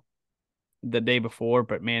 the day before,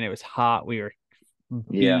 but man, it was hot. We were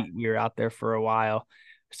Yeah. beat. We were out there for a while.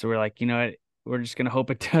 So we're like, you know what? We're just gonna hope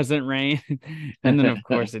it doesn't rain. And then of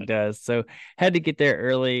course it does. So had to get there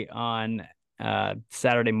early on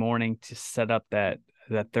Saturday morning to set up that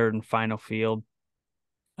third and final field,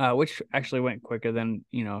 which actually went quicker than,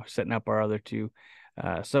 setting up our other two.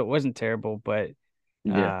 So it wasn't terrible, but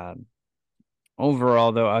Yeah. uh,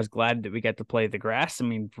 overall though, I was glad that we got to play the grass. I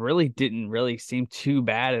mean, really didn't really seem too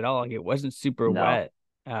bad at all. Like it wasn't super No. wet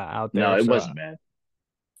out No, there. it So wasn't bad.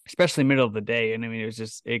 especially middle of the day. And I mean,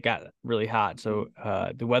 it got really hot. So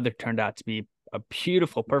the weather turned out to be a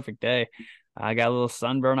beautiful, perfect day. I got a little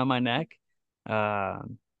sunburn on my neck.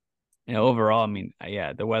 Um, overall, I mean,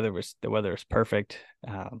 yeah, the weather was perfect.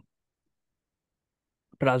 But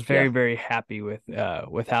I was very, Yeah. very happy with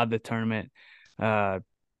how the tournament uh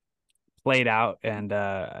played out, and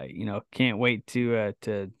can't wait to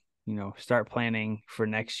start planning for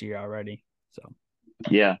next year already. So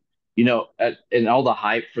Yeah. And all the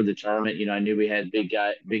hype for the tournament, I knew we had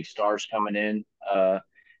big stars coming in.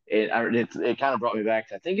 It kind of brought me back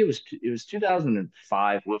to, I think it was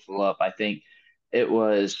 2005 Wiffle Up. I think it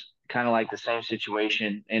was kind of like the same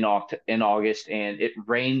situation in August, and it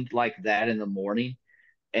rained like that in the morning,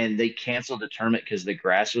 and they canceled the tournament because the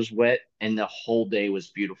grass was wet, and the whole day was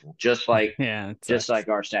beautiful, just like yeah, it just sucks. like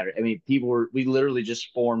our Saturday. I mean, we literally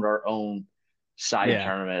just formed our own side Yeah.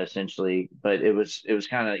 tournament essentially, but it was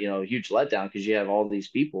kind of a huge letdown because you have all these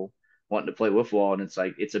people wanting to play wiffle ball, and it's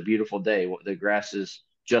like it's a beautiful day. The grass is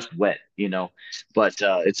just wet, but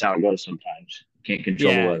it's how it goes sometimes. Can't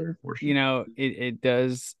control the Yeah. weather, unfortunately. It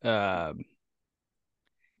does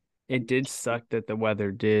it did suck that the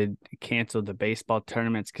weather did cancel the baseball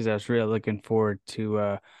tournaments because I was really looking forward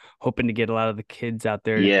to hoping to get a lot of the kids out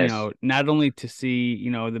there, Yes, not only to see,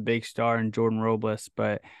 the big star and Jordan Robles,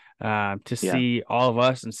 but to yeah, see all of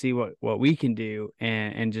us and see what we can do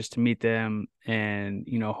and just to meet them and,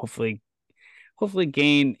 hopefully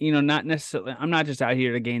gain, not necessarily I'm not just out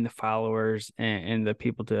here to gain the followers and the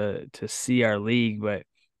people to see our league, but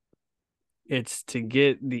it's to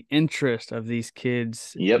get the interest of these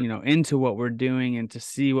kids, Yep. into what we're doing and to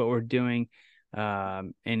see what we're doing.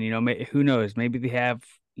 And who knows, maybe they have,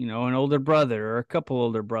 an older brother or a couple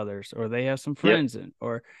older brothers, or they have some Yep. friends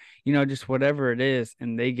or, just whatever it is,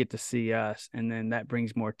 and they get to see us. And then that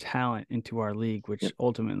brings more talent into our league, which Yep.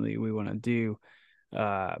 ultimately we want to do.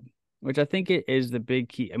 Uh, which I think it is the big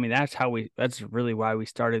key. I mean, that's really why we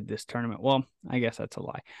started this tournament. Well, I guess that's a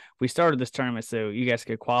lie. We started this tournament so you guys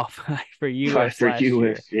could qualify for Fight US for last year.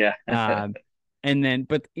 US. Yeah. Um, and then,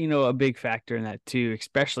 but a big factor in that too,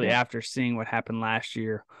 especially Yeah. after seeing what happened last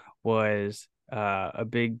year, was a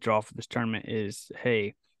big draw for this tournament is,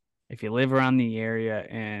 hey, if you live around the area,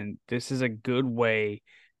 and this is a good way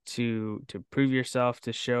to prove yourself,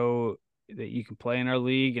 to show that you can play in our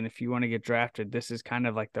league, and if you want to get drafted, this is kind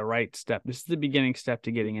of like the right step. This is the beginning step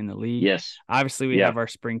to getting in the league. Yes. Obviously we Yeah. have our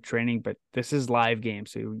spring training, but this is live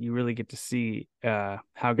games, so you really get to see how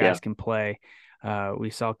Yeah. guys can play. We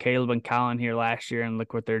saw Caleb and Colin here last year, and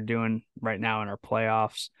look what they're doing right now in our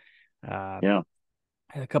playoffs. uh, Yeah.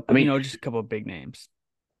 a I couple, mean, just a couple of big names.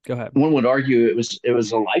 Go ahead. one would argue it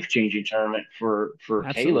was a life-changing tournament for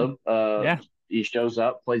Absolutely. Caleb. Yeah. He shows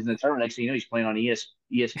up, plays in the tournament. Next thing you know, he's playing on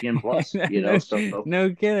ESPN Plus. No, So no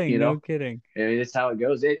kidding, you no know, kidding. I mean, that's how it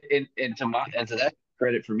goes. And to that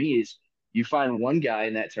credit for me is you find one guy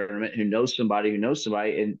in that tournament who knows somebody,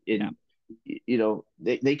 Yeah. and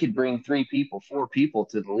they could bring three people, four people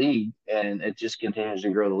to the league, and it just continues to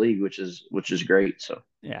grow the league, which is great. So,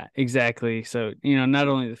 Yeah, exactly. So, not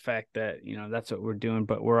only the fact that, that's what we're doing,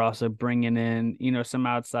 but we're also bringing in, some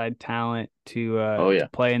outside talent oh to yeah,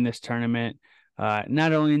 play in this tournament.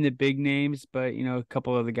 Not only in the big names, but, a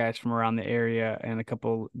couple of the guys from around the area and a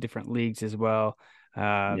couple different leagues as well.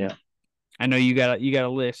 Um, yeah, I know you got a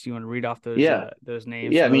list. You want to read off yeah, those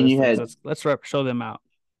names yeah. for I mean, those you things. had Let's show them out.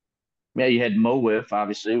 yeah, you had Mo Whiff,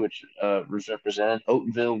 obviously, which was represented.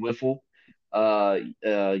 Oatville Wiffle,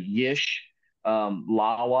 Yish,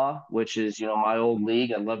 Lawa, which is my old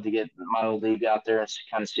league. I'd love to get my old league out there and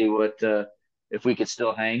kind of see what if we could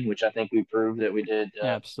still hang, which I think we proved that we did. We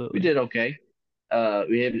Absolutely. did okay.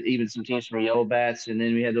 We had even some teams from Yellow Bats, and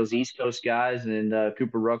then we had those East Coast guys, and then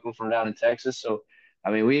Cooper Ruckle from down in Texas. So,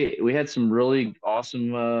 I mean, we had some really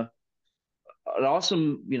awesome. An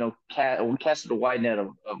awesome, we casted a wide net of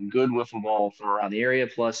good wiffle ball from around the area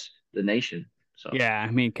plus the nation. So, Yeah,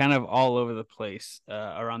 I mean, kind of all over the place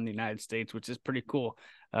around the United States, which is pretty cool.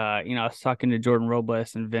 I was talking to Jordan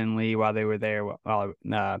Robles and Vin Lee while they were there. While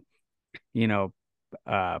you know,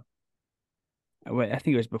 uh, I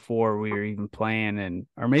think it was before we were even playing, and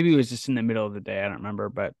or maybe it was just in the middle of the day. I don't remember,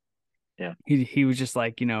 but yeah, he was just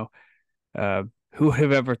like, uh, who would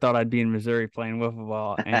have ever thought I'd be in Missouri playing wiffle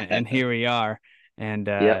ball, and here we are. And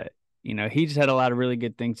yep, he just had a lot of really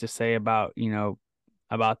good things to say about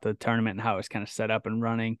about the tournament and how it was kind of set up and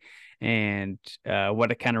running, and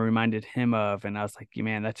what it kind of reminded him of. And I was like,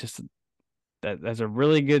 man, that's a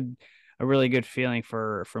really good feeling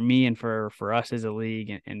for me and for us as a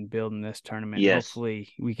league, and building this tournament. And yes, hopefully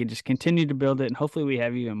we can just continue to build it, and hopefully we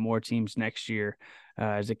have even more teams next year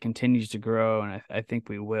as it continues to grow. And I think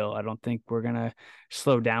we will. I don't think we're gonna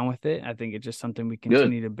slow down with it. I think it's just something we good,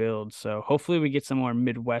 continue to build. So hopefully we get some more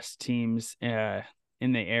Midwest teams in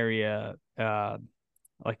the area,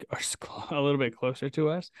 like a little bit closer to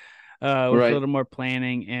us, with a right. little more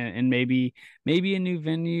planning, and maybe a new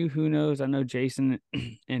venue. Who knows? I know Jason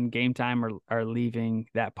and Game Time are leaving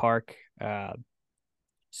that park,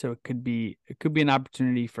 so it could be an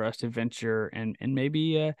opportunity for us to venture, and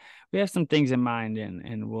maybe we have some things in mind,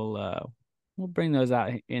 and we'll bring those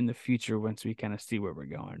out in the future once we kind of see where we're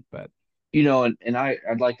going. But And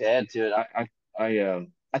I'd like to add to it.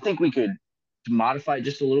 I think we could modify it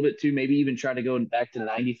just a little bit too. Maybe even try to go back to the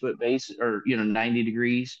 90-foot base, or 90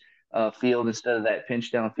 degrees field instead of that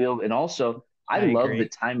pinch down field. And also, I I love the agree.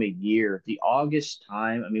 time of year, the August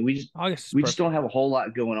time. I mean, we just August is we just don't perfect. have a whole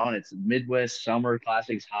lot going on. It's Midwest summer,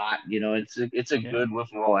 classics hot. It's a Yeah. good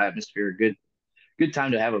wiffle ball atmosphere. Good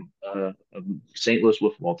time to have a St. Louis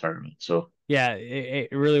wiffle ball tournament. So Yeah, it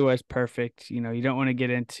really was perfect. You don't want to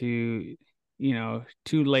get into,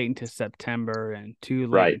 too late into September and too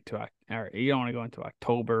late right, into or you don't want to go into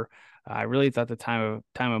October. I really thought the time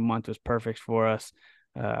of month was perfect for us.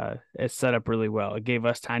 It set up really well. It gave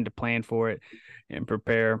us time to plan for it and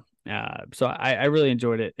prepare. So I really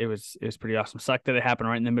enjoyed it. It was pretty awesome. Sucked that it happened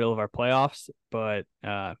right in the middle of our playoffs, but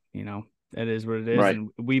that is what it is, right, and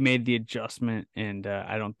we made the adjustment, and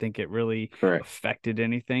I don't think it really correct. affected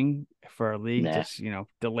anything for our league. Nah, Just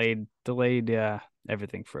delayed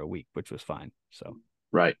everything for a week, which was fine. So,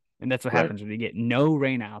 right, and that's what right. happens when you get no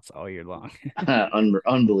rainouts all year long.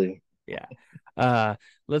 Unbelievable. Yeah. Uh,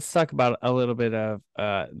 let's talk about a little bit of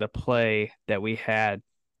the play that we had.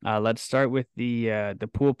 Let's start with the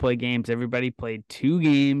pool play games. Everybody played two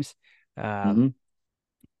games. Uh, Hmm.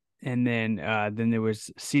 and then there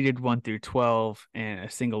was seeded 1 through 12 and a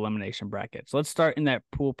single elimination bracket. So let's start in that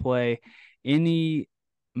pool play. Any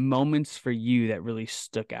moments for you that really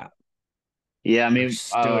stuck out Yeah, I or mean,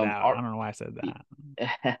 stood out? I don't know why I said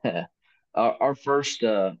that. our first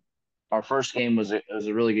game was a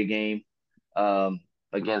really good game um,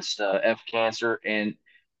 against F Cancer, and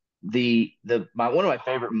the my one of my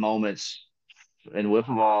favorite moments in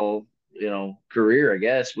wiffle ball, career, I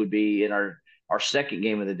guess, would be in our second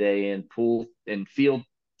game of the day in field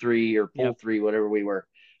three or pool Yep. three, whatever we were.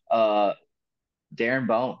 Uh, Darren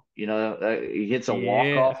Bone, he hits a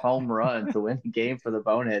Yeah. walk-off home run to win the game for the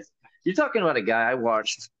Boneheads. You're talking about a guy I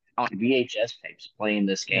watched on VHS tapes playing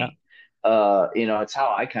this Yep. game. It's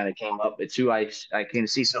how I kind of came up. It's who I came to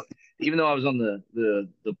see. So even though I was on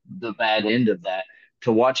the bad end of that,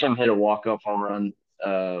 to watch him hit a walk-off home run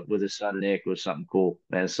with his son Nick was something cool,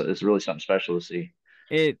 man. It's really something special to see.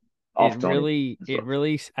 It Off Tony as it well.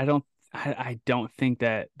 really I don't think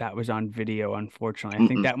that that was on video, unfortunately.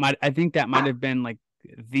 Mm-mm. I think that might have been like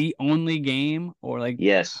the only game or like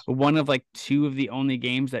Yes. one of like two of the only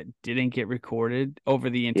games that didn't get recorded over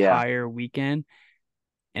the Yeah. entire weekend.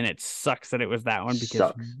 And it sucks that it was that one because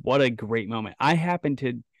Sucks. what a great moment. I happened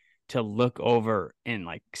to look over and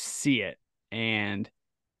like see it and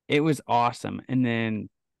it was awesome. And then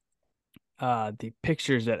the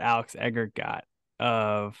pictures that Alex Egger got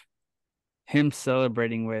of him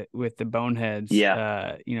celebrating with the Boneheads.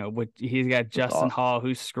 Yeah. With he's got That's Justin awesome. Hall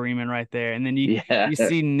who's screaming right there, and then Yeah. you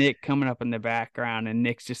see Nick coming up in the background, and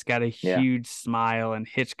Nick's just got a Yeah. huge smile, and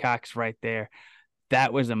Hitchcock's right there.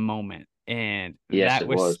 That was a moment, and Yes, that it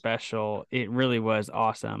was was. special. It really was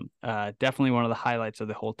awesome. Definitely one of the highlights of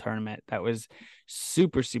the whole tournament. That was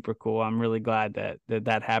super super cool. I'm really glad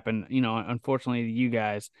that happened. Unfortunately to you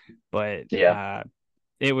guys, but Yeah.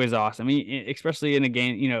 it was awesome. Especially in a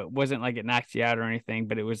game, it wasn't like it knocked you out or anything,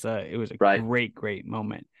 but it was a Right. great, great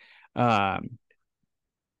moment. Um,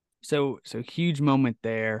 so huge moment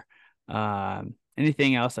there.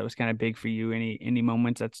 Anything else that was kind of big for you? Any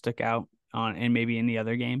moments that stuck out on, and maybe any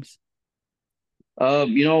other games? I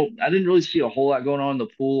didn't really see a whole lot going on in the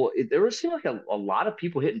pool. There was seemed like a lot of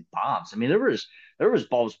people hitting bombs. I mean, there was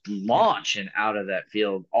balls Yeah, launching out of that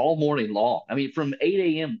field all morning long. I mean, from 8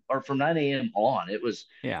 a.m. or from 9 a.m. on, it was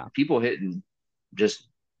yeah. people hitting just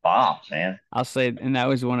bombs, man. I'll say, and that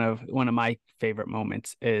was one of my favorite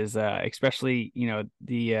moments is especially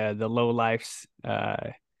the low lifes.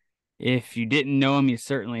 If you didn't know them, you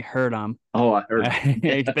certainly heard them. Oh, I heard.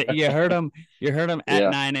 But you heard them at Yeah.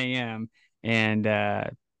 9 a.m. And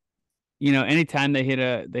anytime they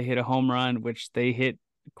hit a home run, which they hit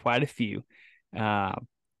quite a few, uh,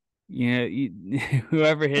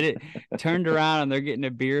 whoever hit it turned around and they're getting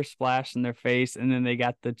a beer splashed in their face, and then they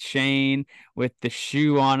got the chain with the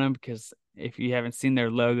shoe on them because if you haven't seen their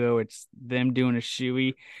logo, it's them doing a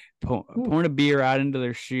shoey, Ooh. pouring a beer out into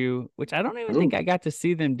their shoe, which I don't even think Ooh. I got to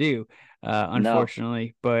see them do, No.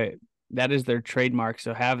 unfortunately, but that is their trademark.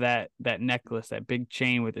 So have that necklace, that big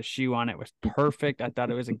chain with a shoe on it was perfect. I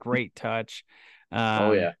thought it was a great touch.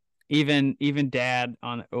 Oh Um, yeah. even dad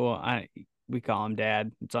on well, we call him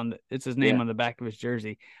Dad. It's his name Yeah. on the back of his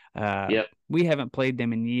jersey. Yep. We haven't played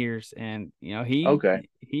them in years, and Okay.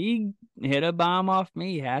 he hit a bomb off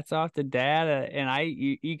me. Hats off to Dad, and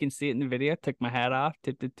you can see it in the video. Took my hat off,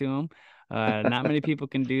 tipped it to him. Not many people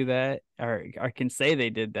can do that, or can say they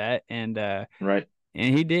did that, Right.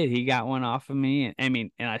 and he did. He got one off of me, and I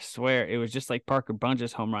mean, and I swear it was just like Parker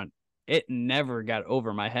Bunch's home run. It never got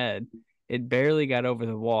over my head. It barely got over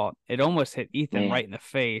the wall. It almost hit Ethan Man. right in the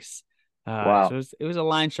face. So Wow. it was a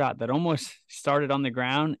line shot that almost started on the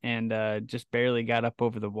ground and just barely got up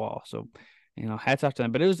over the wall. So, hats off to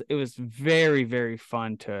them. But it was very very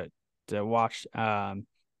fun to watch. Uh,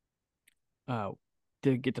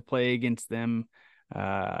 to get to play against them.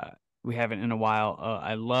 Uh, we haven't in a while.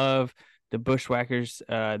 I love the Bushwhackers,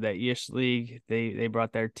 that Yish League. They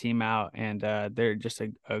brought their team out, and they're just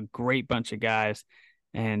a great bunch of guys,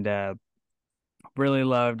 and really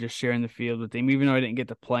love just sharing the field with them. Even though I didn't get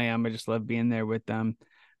to play them, I just love being there with them.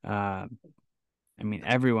 Uh, I mean,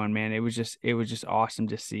 everyone, man. It was just awesome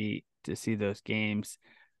to see those games,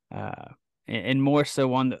 and more so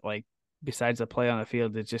one that like besides the play on the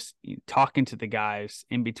field, it's just talking to the guys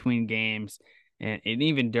in between games and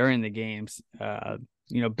even during the games.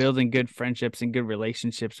 Building good friendships and good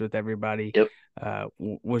relationships with everybody Yep.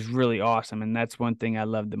 was really awesome, and that's one thing I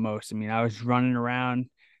loved the most. I mean, I was running around,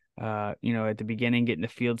 at the beginning getting the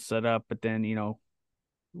field set up, but then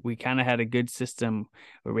we kind of had a good system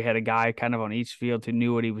where we had a guy kind of on each field who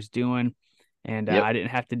knew what he was doing, and Yep. I didn't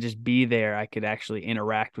have to just be there. I could actually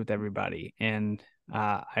interact with everybody, and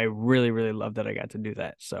I really, really love that I got to do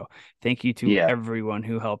that. So thank you to Yeah. everyone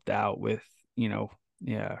who helped out with,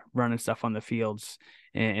 yeah, running stuff on the fields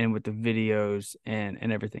and with the videos and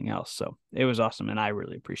everything else. So it was awesome, and I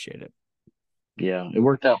really appreciate it. Yeah, it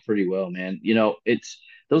worked out pretty well, man. It's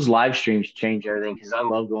those live streams change everything because I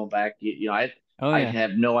love going back. Oh I yeah,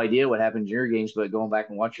 have no idea what happened in your games, but going back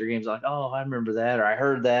and watch your games, like, oh, I remember that or I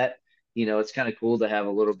heard that. It's kind of cool to have a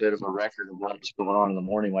little bit of a record of what's going on in the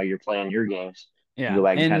morning while you're playing your games and yeah, go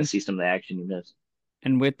back and kind of see some of the action you missed.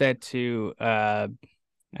 and with that too,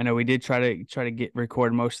 I know we did try to get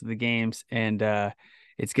record most of the games, and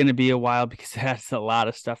it's going to be a while because that's a lot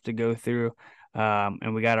of stuff to go through.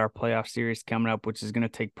 And we got our playoff series coming up, which is going to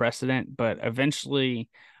take precedent. But eventually,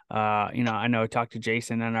 I know I talked to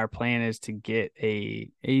Jason, and our plan is to get a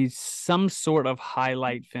some sort of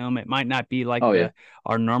highlight film. It might not be like Oh yeah, the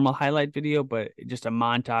our normal highlight video, but just a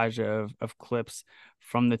montage of clips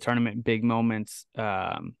from the tournament, big moments.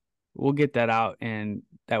 We'll get that out, and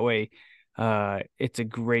that way it's a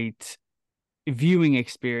great viewing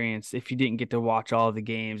experience if you didn't get to watch all the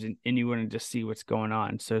games and you want to just see what's going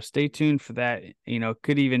on. So stay tuned for that.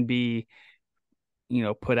 Could even be,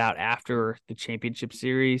 put out after the championship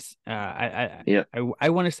series. yeah, I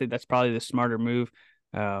want to say that's probably the smarter move.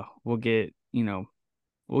 We'll get,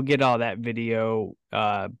 we'll get all that video,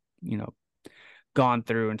 you know, gone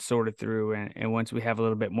through and sorted through, and once we have a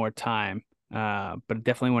little bit more time. But I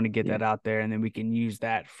definitely want to get yeah. that out there, and then we can use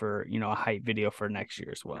that for a hype video for next year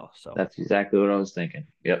as well. So That's exactly what I was thinking.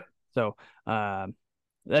 yeah, Yep. so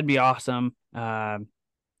that'd be awesome.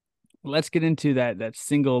 Let's get into that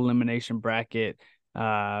single elimination bracket.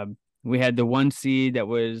 Uh, we had the one seed that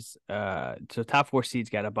was so top four seeds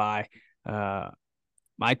got a bye. Uh,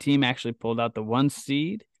 my team actually pulled out the one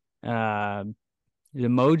seed. Uh, the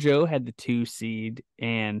Mojo had the two seed,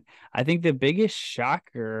 and I think the biggest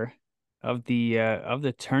shocker of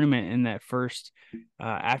the tournament in that first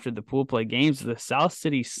after the pool play games, the South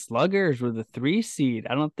City Sluggers were the three seed.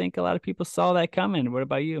 I don't think a lot of people saw that coming. What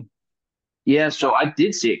about you? Yeah, so I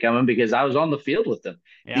did see it coming because I was on the field with them.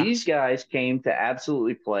 Yeah, These guys came to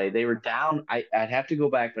absolutely play. They were down. I'd have to go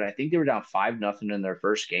back, but I think they were down 5-0 in their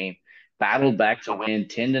first game. Battled back to win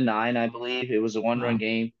 10-9, I believe. It was a one-run wow,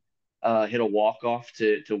 game. Hit a walk-off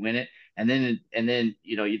to win it. And then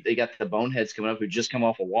they got the Boneheads coming up who just come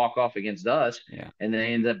off a walk-off against us, yeah, and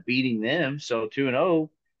they ended up beating them. So 2-0,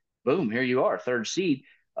 boom, here you are, third seed.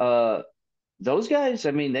 Uh, those guys,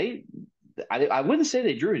 I mean, I wouldn't say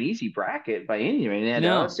they drew an easy bracket by any means. I mean, they had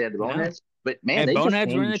us, no, they had the no. Boneheads, but man, And they just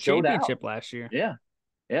Boneheads were came in and the showed out. championship last year. Yeah,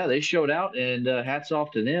 yeah, they showed out, and hats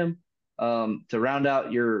off to them. To round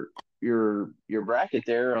out your bracket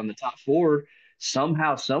there on the top four,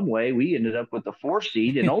 somehow, some way, we ended up with the four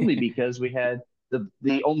seed, and only because we had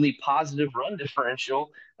the only positive run differential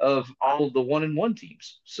of all of the 1-1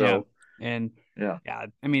 teams. Yeah, So and yeah, yeah,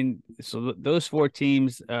 I mean, so those four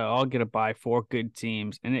teams all get a bye, four good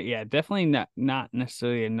teams, and yeah, definitely not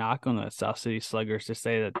necessarily a knock on the South City Sluggers to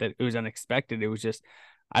say that it was unexpected. It was just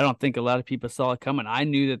I don't think a lot of people saw it coming. I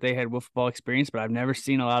knew that they had football experience, but I've never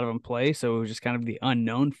seen a lot of them play, so it was just kind of the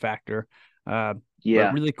unknown factor. Uh, but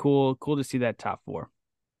yeah. really cool to see that top four.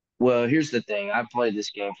 Well, here's the thing. I've played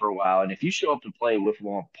this game for a while, and if you show up to play with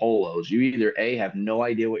long polos, you either A, have no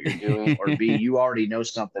idea what you're doing, or B, you already know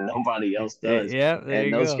something nobody else does. Yeah, there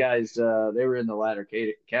And you those go. guys, they were in the latter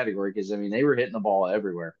category because, I mean, they were hitting the ball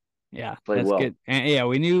everywhere. Yeah, Played that's well. good. And yeah,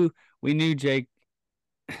 we knew Jake,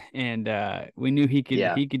 and we knew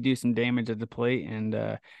Yeah. he could do some damage at the plate,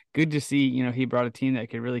 and good to see, he brought a team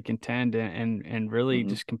that could really contend and really Hmm.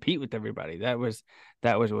 just compete with everybody. That was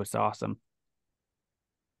what's awesome.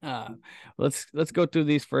 Uh, let's go through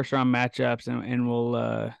these first round matchups, and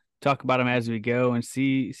we'll talk about them as we go and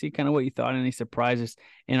see kind of what you thought. Any surprises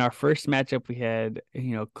in our first matchup? We had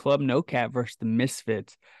Club No Cap versus the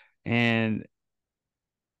Misfits, and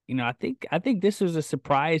I think this was a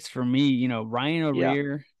surprise for me. Ryan Yeah.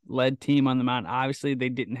 O'Rear led team on the mound. Obviously, they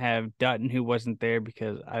didn't have Dutton, who wasn't there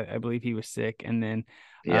because I believe he was sick. And then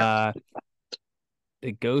Yeah. uh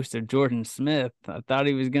the ghost of Jordan Smith. I thought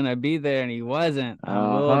he was gonna be there and he wasn't. I'm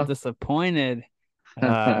a little Uh disappointed. Uh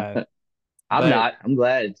huh. I'm but not. I'm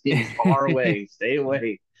glad. He's far away. Stay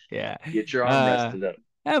away. yeah. Get your arm Uh rested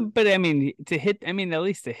up. but I mean to hit, I mean at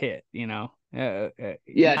least to hit, Yeah,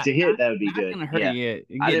 not to hit, that would be not good. gonna hurt Yeah. you I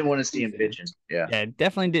getting didn't want to two see hits him in. pitching. Yeah. Yeah,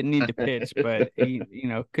 definitely didn't need to pitch, but he,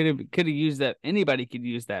 could have used that. Anybody could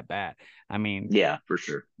use that bat. I mean, Yeah, for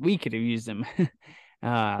sure. we could have used him. Hey,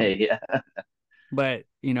 um, yeah. but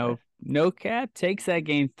No Cap takes that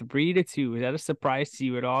game 3-2. Is that a surprise to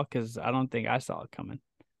you at all? Because I don't think I saw it coming.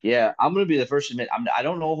 Yeah, I'm going to be the first to admit I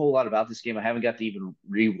don't know a whole lot about this game. I haven't got to even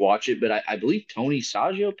rewatch it, but I believe Tony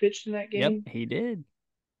Saggio pitched in that Yep, game. he did.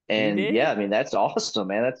 He And yeah, did. I mean that's awesome,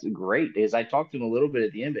 man. That's great. As I talked to him a little bit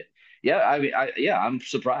at the end, but yeah, I mean, I'm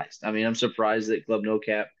surprised. I mean, I'm surprised that Club No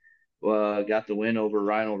Cap got the win over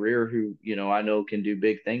Ryan O'Rear, who I know can do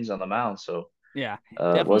big things on the mound. So Yeah, it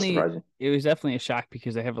was definitely. surprising. It was definitely a shock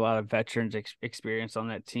because they have a lot of veterans experience on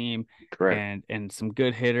that team, Correct. and some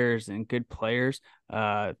good hitters and good players.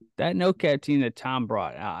 That no cap team that Tom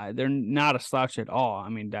brought, they're not a slouch at all. I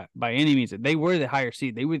mean, that by any means, they were the higher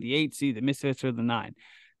seed. They were the 8 seed. The Misfits were the 9.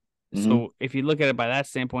 Hmm. So if you look at it by that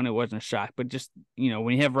standpoint, it wasn't a shock. But just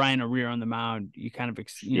when you have Ryan O'Rear on the mound, you kind of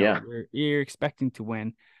Yeah, you're expecting to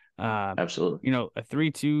win. Uh, absolutely. a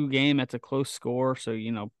 3-2 game. That's a close score. So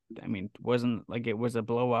I mean, it wasn't like it was a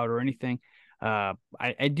blowout or anything. I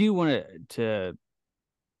do want to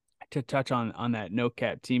touch on that no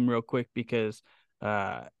cap team real quick because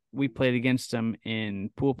we played against them in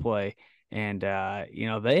pool play. And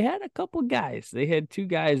they had a couple guys. They had 2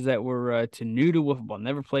 guys that were to new to wiffle ball,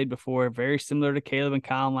 never played before, very similar to Caleb and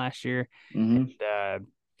Colin last year. Hmm. And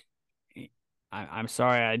I'm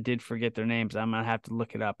sorry I did forget their names. I'm gonna have to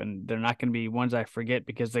look it up, and they're not gonna be ones I forget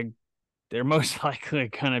because they're most likely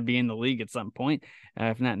gonna be in the league at some point,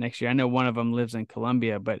 if not next year. I know one of them lives in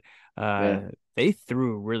Colombia, but Yeah, they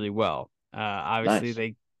threw really well. Obviously, nice.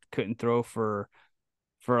 they couldn't throw for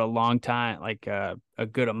a long time, like a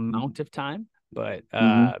good amount of time, but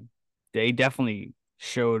Hmm. they definitely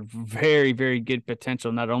showed very, very good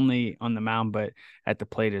potential, not only on the mound but at the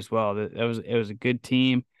plate as well. It was a good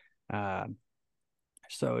team. Uh,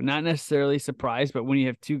 so not necessarily surprised, but when you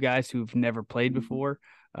have 2 guys who've never played before,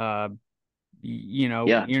 uh,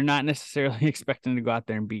 Yeah, you're not necessarily expecting to go out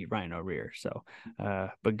there and beat Ryan O'Rear. So,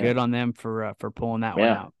 but yeah, good on them for pulling that one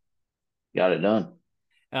yeah. out. Got it done.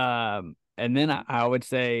 And then I would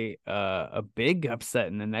say a big upset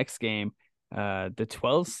in the next game, the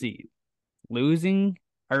 12 seed losing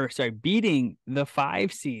or sorry, beating the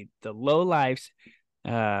 5 seed, the low lives,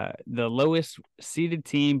 the lowest seeded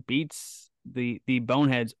team beats the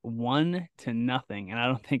Boneheads 1-0. And I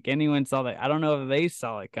don't think anyone saw that. I don't know if they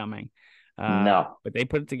saw it coming. No. But they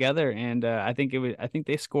put it together, and I think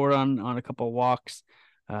they scored on a couple of walks.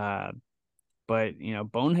 Uh, but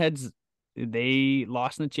Boneheads, they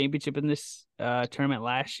lost in the championship in this tournament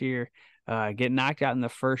last year. Get knocked out in the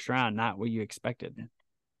first round, not what you expected.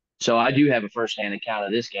 So I do have a firsthand account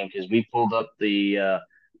of this game because we pulled up the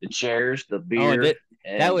chairs, the Oh, beer, that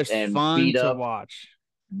and was fun beat to up. watch.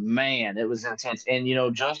 Man, it was intense. And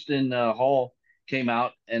Justin Hall came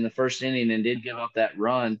out in the first inning and did give up that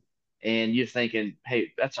run, and you're thinking,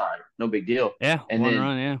 hey, that's all right, no big deal. Yeah, And one then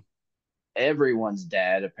run. Yeah, everyone's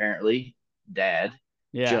dad,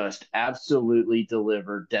 yeah. just absolutely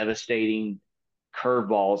delivered devastating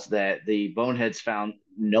curveballs that the Boneheads found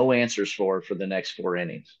no answers for the next 4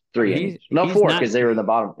 innings, three He's innings. No, he's four not. because they were in the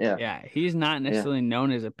bottom. Yeah, Yeah, he's not yeah. necessarily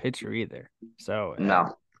known as a pitcher either. So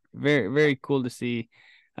No. very very cool to see.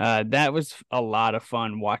 That was a lot of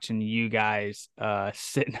fun watching you guys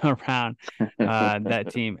sitting around that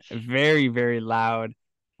team. Very very loud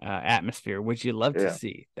atmosphere, which you love to Yeah.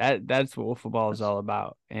 see. That's what football is all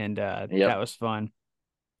about, and that Yep. was fun.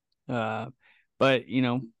 Uh, but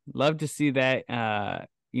love to see that.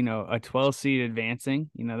 A 12 seed advancing.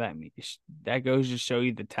 That goes to show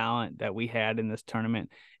you the talent that we had in this tournament,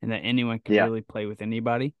 and that anyone could Yeah. really play with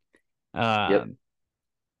anybody. Yep. Um,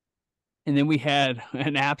 and then we had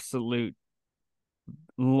an absolute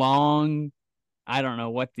long. I don't know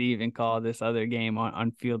what to even call this other game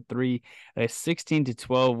on field 3, a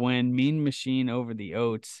 16-12 win, Mean Machine over the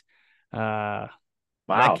Oats. Uh,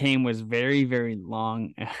 that Wow. game was very, very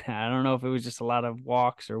long. I don't know if it was just a lot of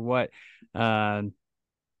walks or what. Uh,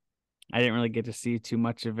 I didn't really get to see too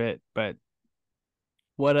much of it, but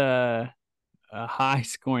what a high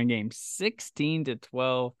scoring game,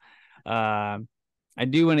 16-12. Um, I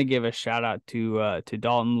do want to give a shout out to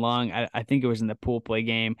Dalton Lung. I think it was in the pool play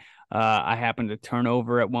game. I happened to turn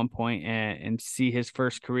over at one point and see his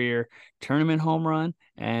first career tournament home run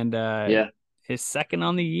and Yeah. his second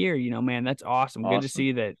on the year. Man, that's awesome. Good to Awesome.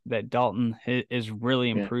 see that Dalton is really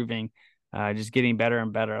Yeah. improving, just getting better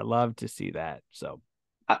and better. I love to see that. So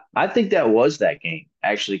I think that was that game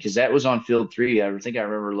actually because that was on field three. I think I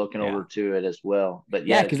remember looking yeah. over to it as well. But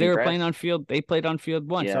Yeah, yeah, because they were playing congrats. on field. They played on field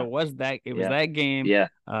 1, so Yeah. it was Yeah. that game. Yeah.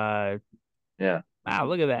 Uh, Yeah. wow,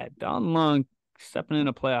 look at that, Don Long stepping in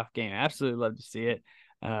a playoff game. Absolutely love to see it.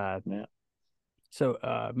 Uh, Yeah.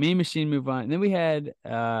 so Mean Machine move on, and then we had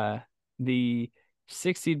the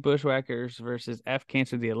 6 seed Bushwhackers versus F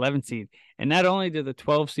Cancer, the 11 seed. And not only did the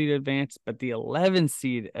 12 seed advance, but the 11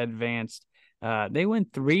 seed advanced. They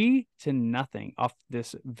went 3-0 off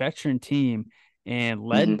this veteran team and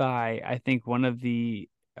led Hmm. by, I think, one of the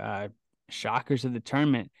shockers of the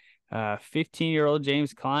tournament, 15-year-old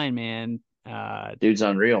James Klein, man. Dude's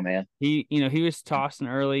unreal, man. He was tossing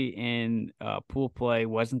early in pool play,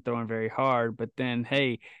 wasn't throwing very hard, but then,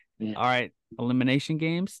 hey, Yeah. all right, elimination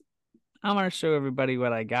games, I'm gonna show everybody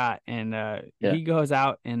what I got. And Yeah. he goes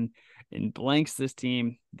out and blanks this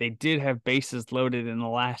team. They did have bases loaded in the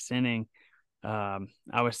last inning. I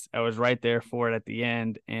was right there for it at the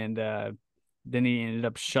end, and then he ended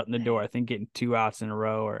up shutting the door. I think getting 2 outs in a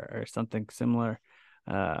row or something similar.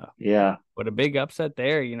 Yeah. But a big upset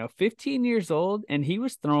there. 15 years old, and he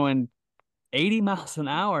was throwing 80 miles an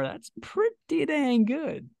hour. That's pretty dang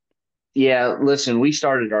good. Yeah, listen, we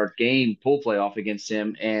started our game pool playoff against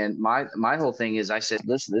him, and my whole thing is I said,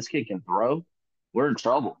 listen, this kid can throw. We're in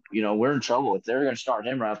trouble. We're in trouble if they're going to start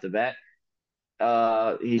him right off the bat.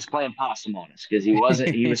 He's playing possum on us because he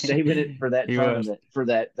was saving it for that He was. tournament for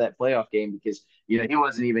that playoff game because he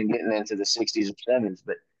wasn't even getting into the 60s or 70s.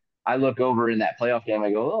 But I look over in that playoff game,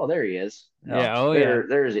 I go, oh, there he is. Yeah. Oh yeah.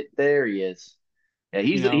 There's it. There he is. Yeah,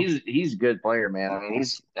 You know. he's a good player, man. I mean,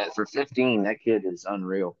 he's for 15, that kid is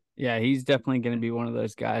unreal. Yeah, he's definitely going to be one of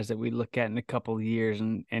those guys that we look at in a couple of years,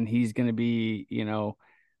 and he's going to be,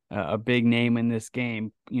 a big name in this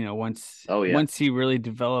game. Once Oh yeah. once he really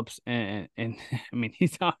develops, and I mean,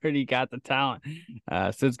 he's already got the talent,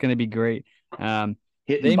 so it's going to be great. Um,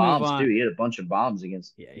 Hitting they move bombs too. on. He hit a bunch of bombs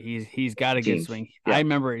against Yeah, he's got a good teams. swing. I Yeah,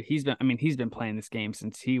 remember he's been playing this game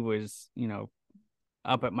since he was,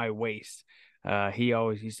 up at my waist. He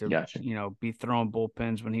always used to, gotcha, be throwing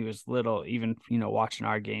bullpens when he was little, even, watching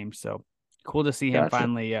our games. So cool to see him gotcha.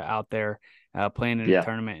 finally out there playing in a Yeah.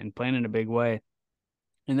 tournament and playing in a big way.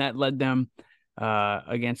 And that led them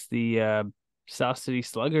against the South City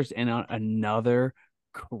Sluggers in another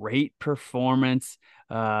great performance.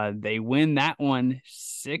 They win that one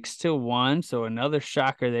 6-1. So another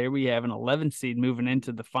shocker there. We have an 11 seed moving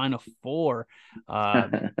into the final four. Uh,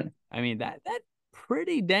 I mean, that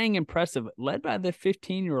pretty dang impressive, led by the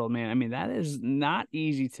 15-year-old man. I mean, that is not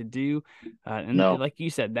easy to do. And No. like you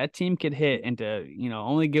said, that team could hit, and to,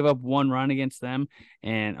 only give up 1 run against them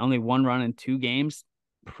and only 1 run in 2 games,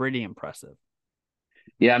 pretty impressive.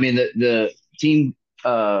 Yeah, I mean the team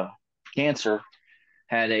cancer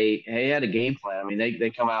had a game plan. I mean they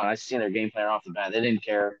come out. I seen their game plan off the bat. They didn't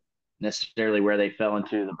care necessarily where they fell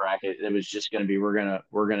into the bracket. It was just going to be we're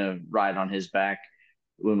gonna ride on his back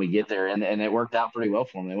when we get there, and it worked out pretty well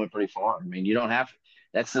for them. They went pretty far. I mean you don't have.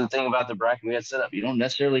 That's the thing about the bracket we had set up. You don't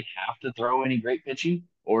necessarily have to throw any great pitching,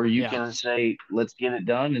 or you Yeah. can say let's get it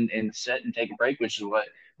done and set and take a break, which is what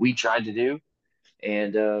we tried to do.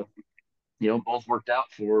 And both worked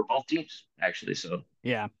out for both teams actually. So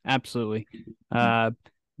Yeah, absolutely. Uh,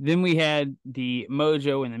 then we had the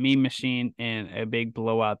Mojo and the Meme Machine and a big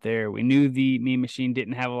blowout there. We knew the Meme Machine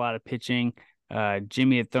didn't have a lot of pitching.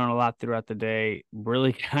 Jimmy had thrown a lot throughout the day.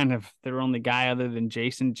 Really kind of their only guy other than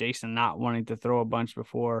Jason. Jason not wanting to throw a bunch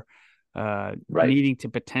before right. needing to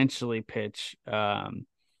potentially pitch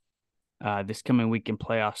this coming week in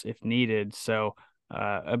playoffs if needed. So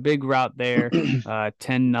a big route there.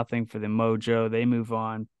 10-0 for the Mojo. They move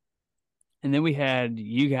on. And then we had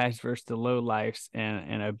you guys versus the Low Lifes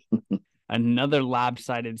and another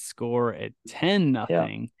lopsided score at 10 Yeah.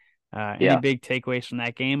 nothing. Any Yeah. big takeaways from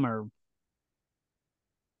that game or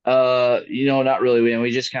Not really.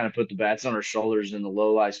 We just kind of put the bats on our shoulders, and the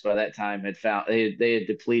lowlights by that time they had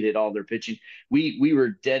depleted all their pitching. We were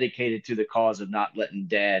dedicated to the cause of not letting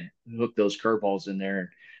Dad hook those curveballs in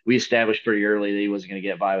there. We established pretty early that he wasn't going to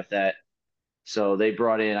get by with that. So they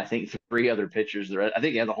brought in, I think, 3 other pitchers. I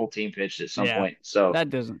think they had the whole team pitched at some yeah, point. So that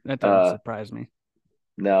doesn't uh, surprise me.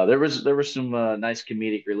 no, there was some nice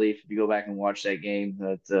comedic relief if you go back and watch that game.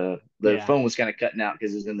 That the Yeah, phone was kind of cutting out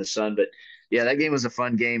because it was in the sun, but yeah, that game was a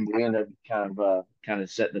fun game. We ended up kind of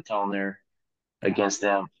setting the tone there yeah. against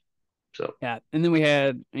them. So Yeah. And then we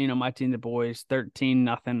had, my team, the boys,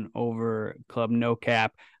 13-0 over Club No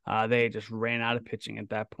Cap. They just ran out of pitching at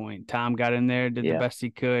that point. Tom got in there, did the yeah, best he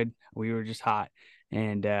could. We were just hot.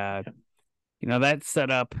 And that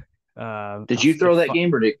set up did you the throw that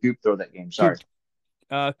game or did Coop throw that game? Sorry.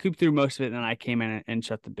 Coop Coop threw most of it, and then I came in and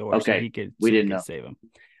shut the door so Okay, he could we didn't know. save him.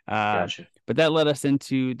 Uh, Gotcha. but that led us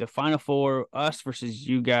into the final four, us versus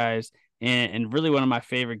you guys, and really one of my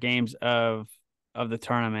favorite games of the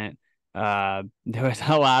tournament. There was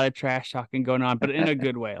a lot of trash talking going on, but in a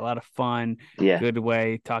good way, a lot of fun, Yeah, good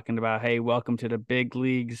way, talking about, hey, welcome to the big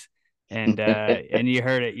leagues. and you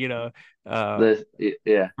heard it, uh,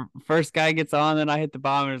 Yeah. first guy gets on, then I hit the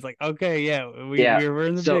bomb, and it's like, okay, yeah, Yeah. we're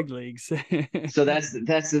in the So big leagues. so that's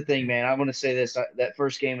the thing, man. I want to say this: that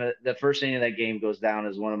first game, the first inning of that game goes down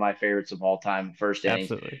as one of my favorites of all time. First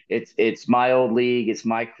innings. Absolutely. It's my old league. It's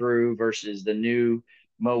my crew versus the new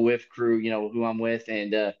Mo Whiff crew. Who I'm with,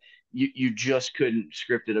 and you just couldn't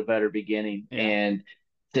script it a better beginning. Yeah. And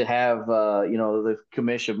to have the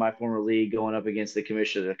commission of my former league going up against the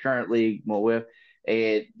commission of the current league, Mo Whiff.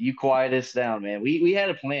 And you quiet us down, man. We had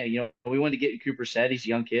a plan. We wanted to get in Cooper's head. He's a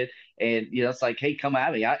young kid. And it's like, hey, come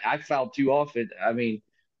at me. I fouled too often. I mean,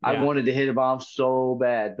 I Yeah. wanted to hit a bomb so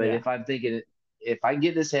bad, but Yeah. if I'm thinking, if I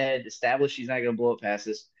get this head, establish he's not going to blow it past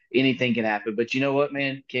us, anything can happen. But you know what,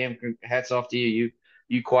 man, Cam, hats off to you.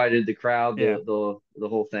 You quieted the crowd, Yeah. the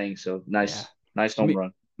whole thing. So Yeah. nice home Me,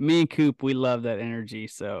 run. me and Coop, we love that energy.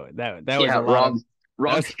 So that was a Yeah, lot of that wrong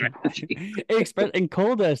was strategy. and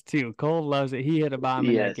Cole does too. Cole loves it. He hit a bomb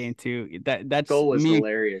in that Yes, game too. That's goal was me.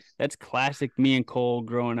 hilarious. That's classic me and Cole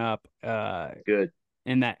growing up. Good.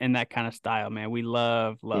 In that kind of style, man. We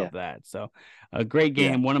love Yeah, that. So a great yeah,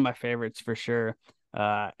 game, one of my favorites for sure.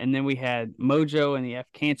 And then we had Mojo and the F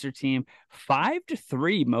Cancer team,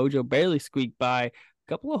 5-3. Mojo barely squeaked by. A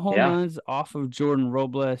couple of home yeah. runs off of Jordan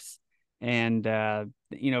Robles, and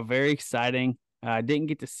very exciting. Didn't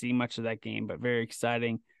get to see much of that game, but very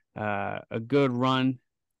exciting. A good run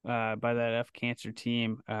by that F Cancer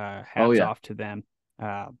team. Oh Hats yeah, off to them.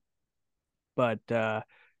 But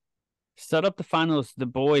set up the finals, the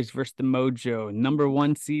boys versus the Mojo, number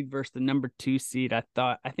 1 seed versus the number 2 seed.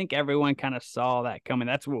 I think everyone kind of saw that coming.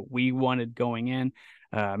 That's what we wanted going in.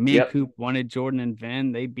 Me and yep, Coop wanted Jordan and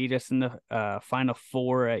Vin. They beat us in the final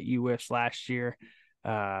four at US last year.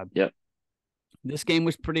 Uh, yep. this game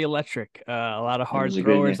was pretty electric. A lot of It hard was a good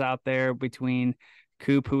throwers game. out there between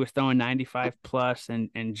Coop, who was throwing 95 plus, and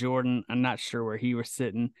Jordan. I'm not sure where he was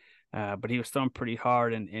sitting, but he was throwing pretty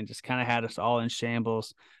hard and just kind of had us all in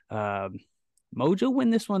shambles. Um, Mojo win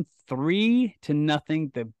this one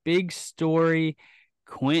 3-0. The big story,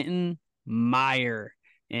 Quentin Meyer.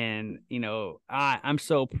 And I'm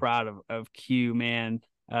so proud of Q, man.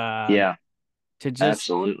 Uh, Yeah, to just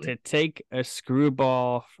absolutely. to take a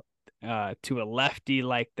screwball to a lefty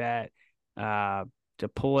like that, to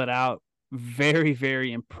pull it out, very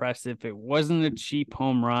very impressive. It wasn't a cheap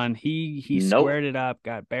home run. He Nope. squared it up,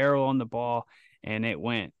 got barrel on the ball, and it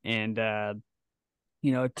went. And 2-0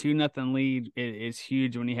 lead is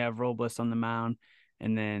huge when you have Robles on the mound,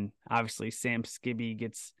 and then obviously Sam Skibby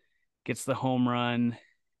gets the home run,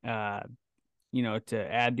 uh, to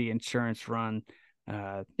add the insurance run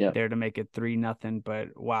Yep. there to make it 3-0.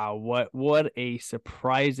 But wow, what a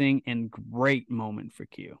surprising and great moment for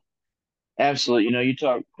Q. Absolutely. You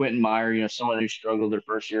talk Quentin Meyer, someone who struggled their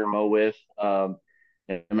first year Mo with. I'm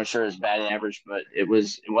not sure his batting average, but it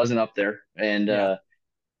wasn't up there. And Yeah,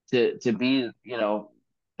 to be,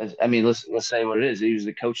 I mean, let's say what it is. He was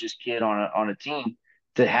the coach's kid on a team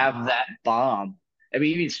to have that bomb. I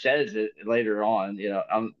mean, he even says it later on.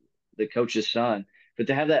 I'm the coach's son, but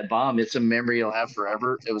to have that bomb, it's a memory you'll have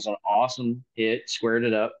forever. It was an awesome hit, squared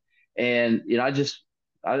it up, and it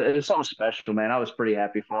was something special, man. I was pretty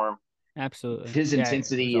happy for him. absolutely. His Yeah, it was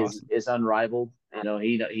intensity is awesome. is unrivaled.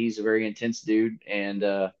 He's a very intense dude, and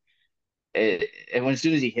and when as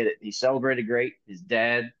soon as he hit it, he celebrated great. His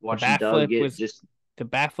dad The watching bat Doug flip get was just the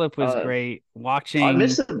bat flip was uh great. I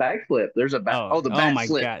missed Watching. the backflip. There's a back. Oh, Oh, the oh bat my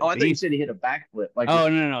flip. Oh, God, I thought you said he hit a backflip. Like, oh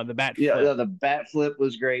no, the bat yeah, flip. the bat flip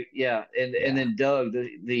was great. Yeah, and Yeah. then Doug,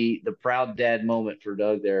 the proud dad moment for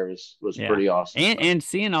Doug there was Yeah. pretty awesome. So, And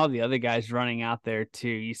seeing all the other guys running out there too.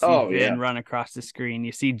 You see oh Vin yeah, run across the screen.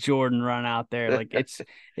 You see Jordan run out there. Like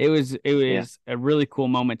it was yeah, a really cool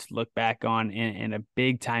moment to look back on, and a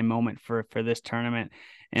big time moment for this tournament,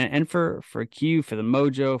 and for Q, for the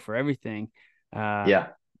Mojo, for everything. Um, yeah.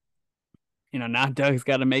 now Doug's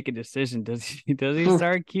got to make a decision. Does he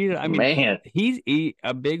start Q? I mean, Man,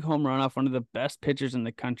 a big home run off one of the best pitchers in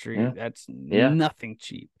the country. yeah, That's yeah. nothing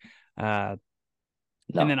cheap. Uh, and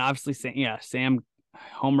No, then obviously Sam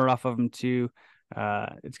homer off of him too.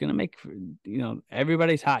 It's gonna make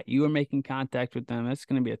everybody's hot. You are making contact with them. It's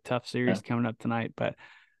gonna be a tough yeah, series coming up tonight. But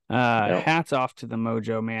yep, hats off to the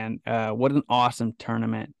Mojo, man. What an awesome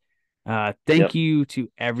tournament. Thank yep, you to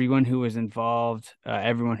everyone who was involved,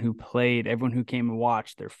 everyone who played, everyone who came and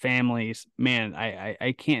watched, their families. Man,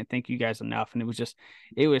 I can't thank you guys enough. And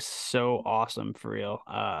it was so awesome for real.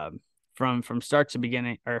 From start to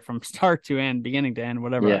beginning, or from start to end, beginning to end,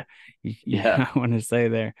 whatever yeah, yeah. I want to say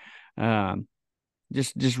there. Um,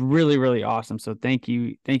 just really really awesome. So thank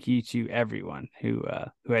you to everyone who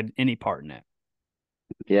had any part in it.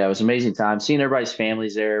 Yeah, it was an amazing time seeing everybody's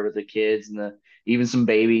families there with the kids and the even some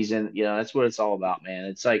babies, and that's what it's all about, man.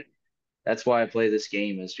 It's like that's why I play this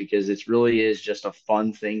game is because it really is just a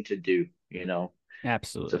fun thing to do. It's a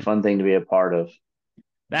Absolutely. fun thing to be a part of.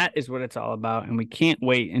 That is what it's all about. And we can't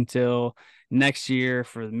wait until next year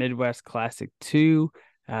for the Midwest Classic 2.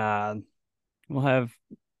 Uh, we'll have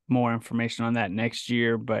more information on that next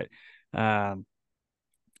year, but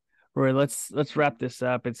Rory, let's wrap this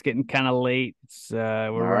up. It's getting kind of late. All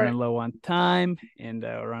We're running right. low on time, and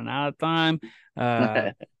we're running out of time.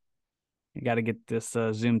 Uh, you got to get this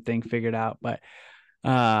Zoom thing figured out. But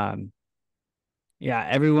um, yeah,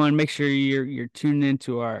 everyone, make sure you're tuning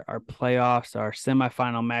into our playoffs, our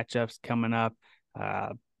semifinal matchups coming up.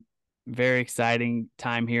 Uh, very exciting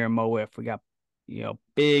time here in MoWIF. We got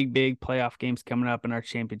big playoff games coming up in our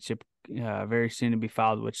championship very soon to be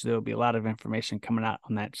followed, which there will be a lot of information coming out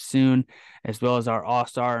on that soon, as well as our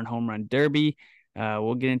All-Star and Home Run Derby.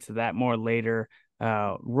 We'll get into that more later.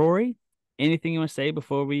 Rory, anything you want to say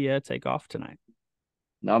before we take off tonight?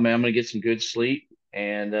 No, man, I'm gonna get some good sleep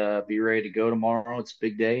and be ready to go tomorrow. It's a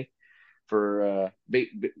big day for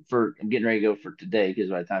I'm getting ready to go for today because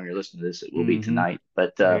by the time you're listening to this, it will be Mm-hmm. tonight.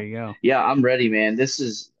 But There you go. yeah, I'm ready, man. This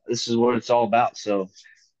is what it's all about. So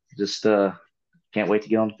just can't wait to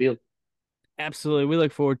get on the field. Absolutely. We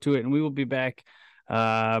look forward to it. And we will be back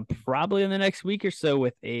probably in the next week or so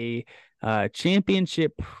with a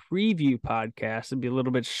championship preview podcast. It'll be a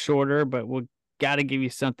little bit shorter, but we'll got to give you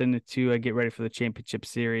something to get ready for the championship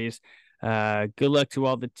series. Good luck to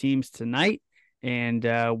all the teams tonight. And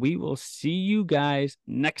we will see you guys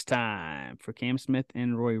next time. For Cam Smith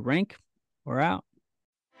and Roy Renk, we're out.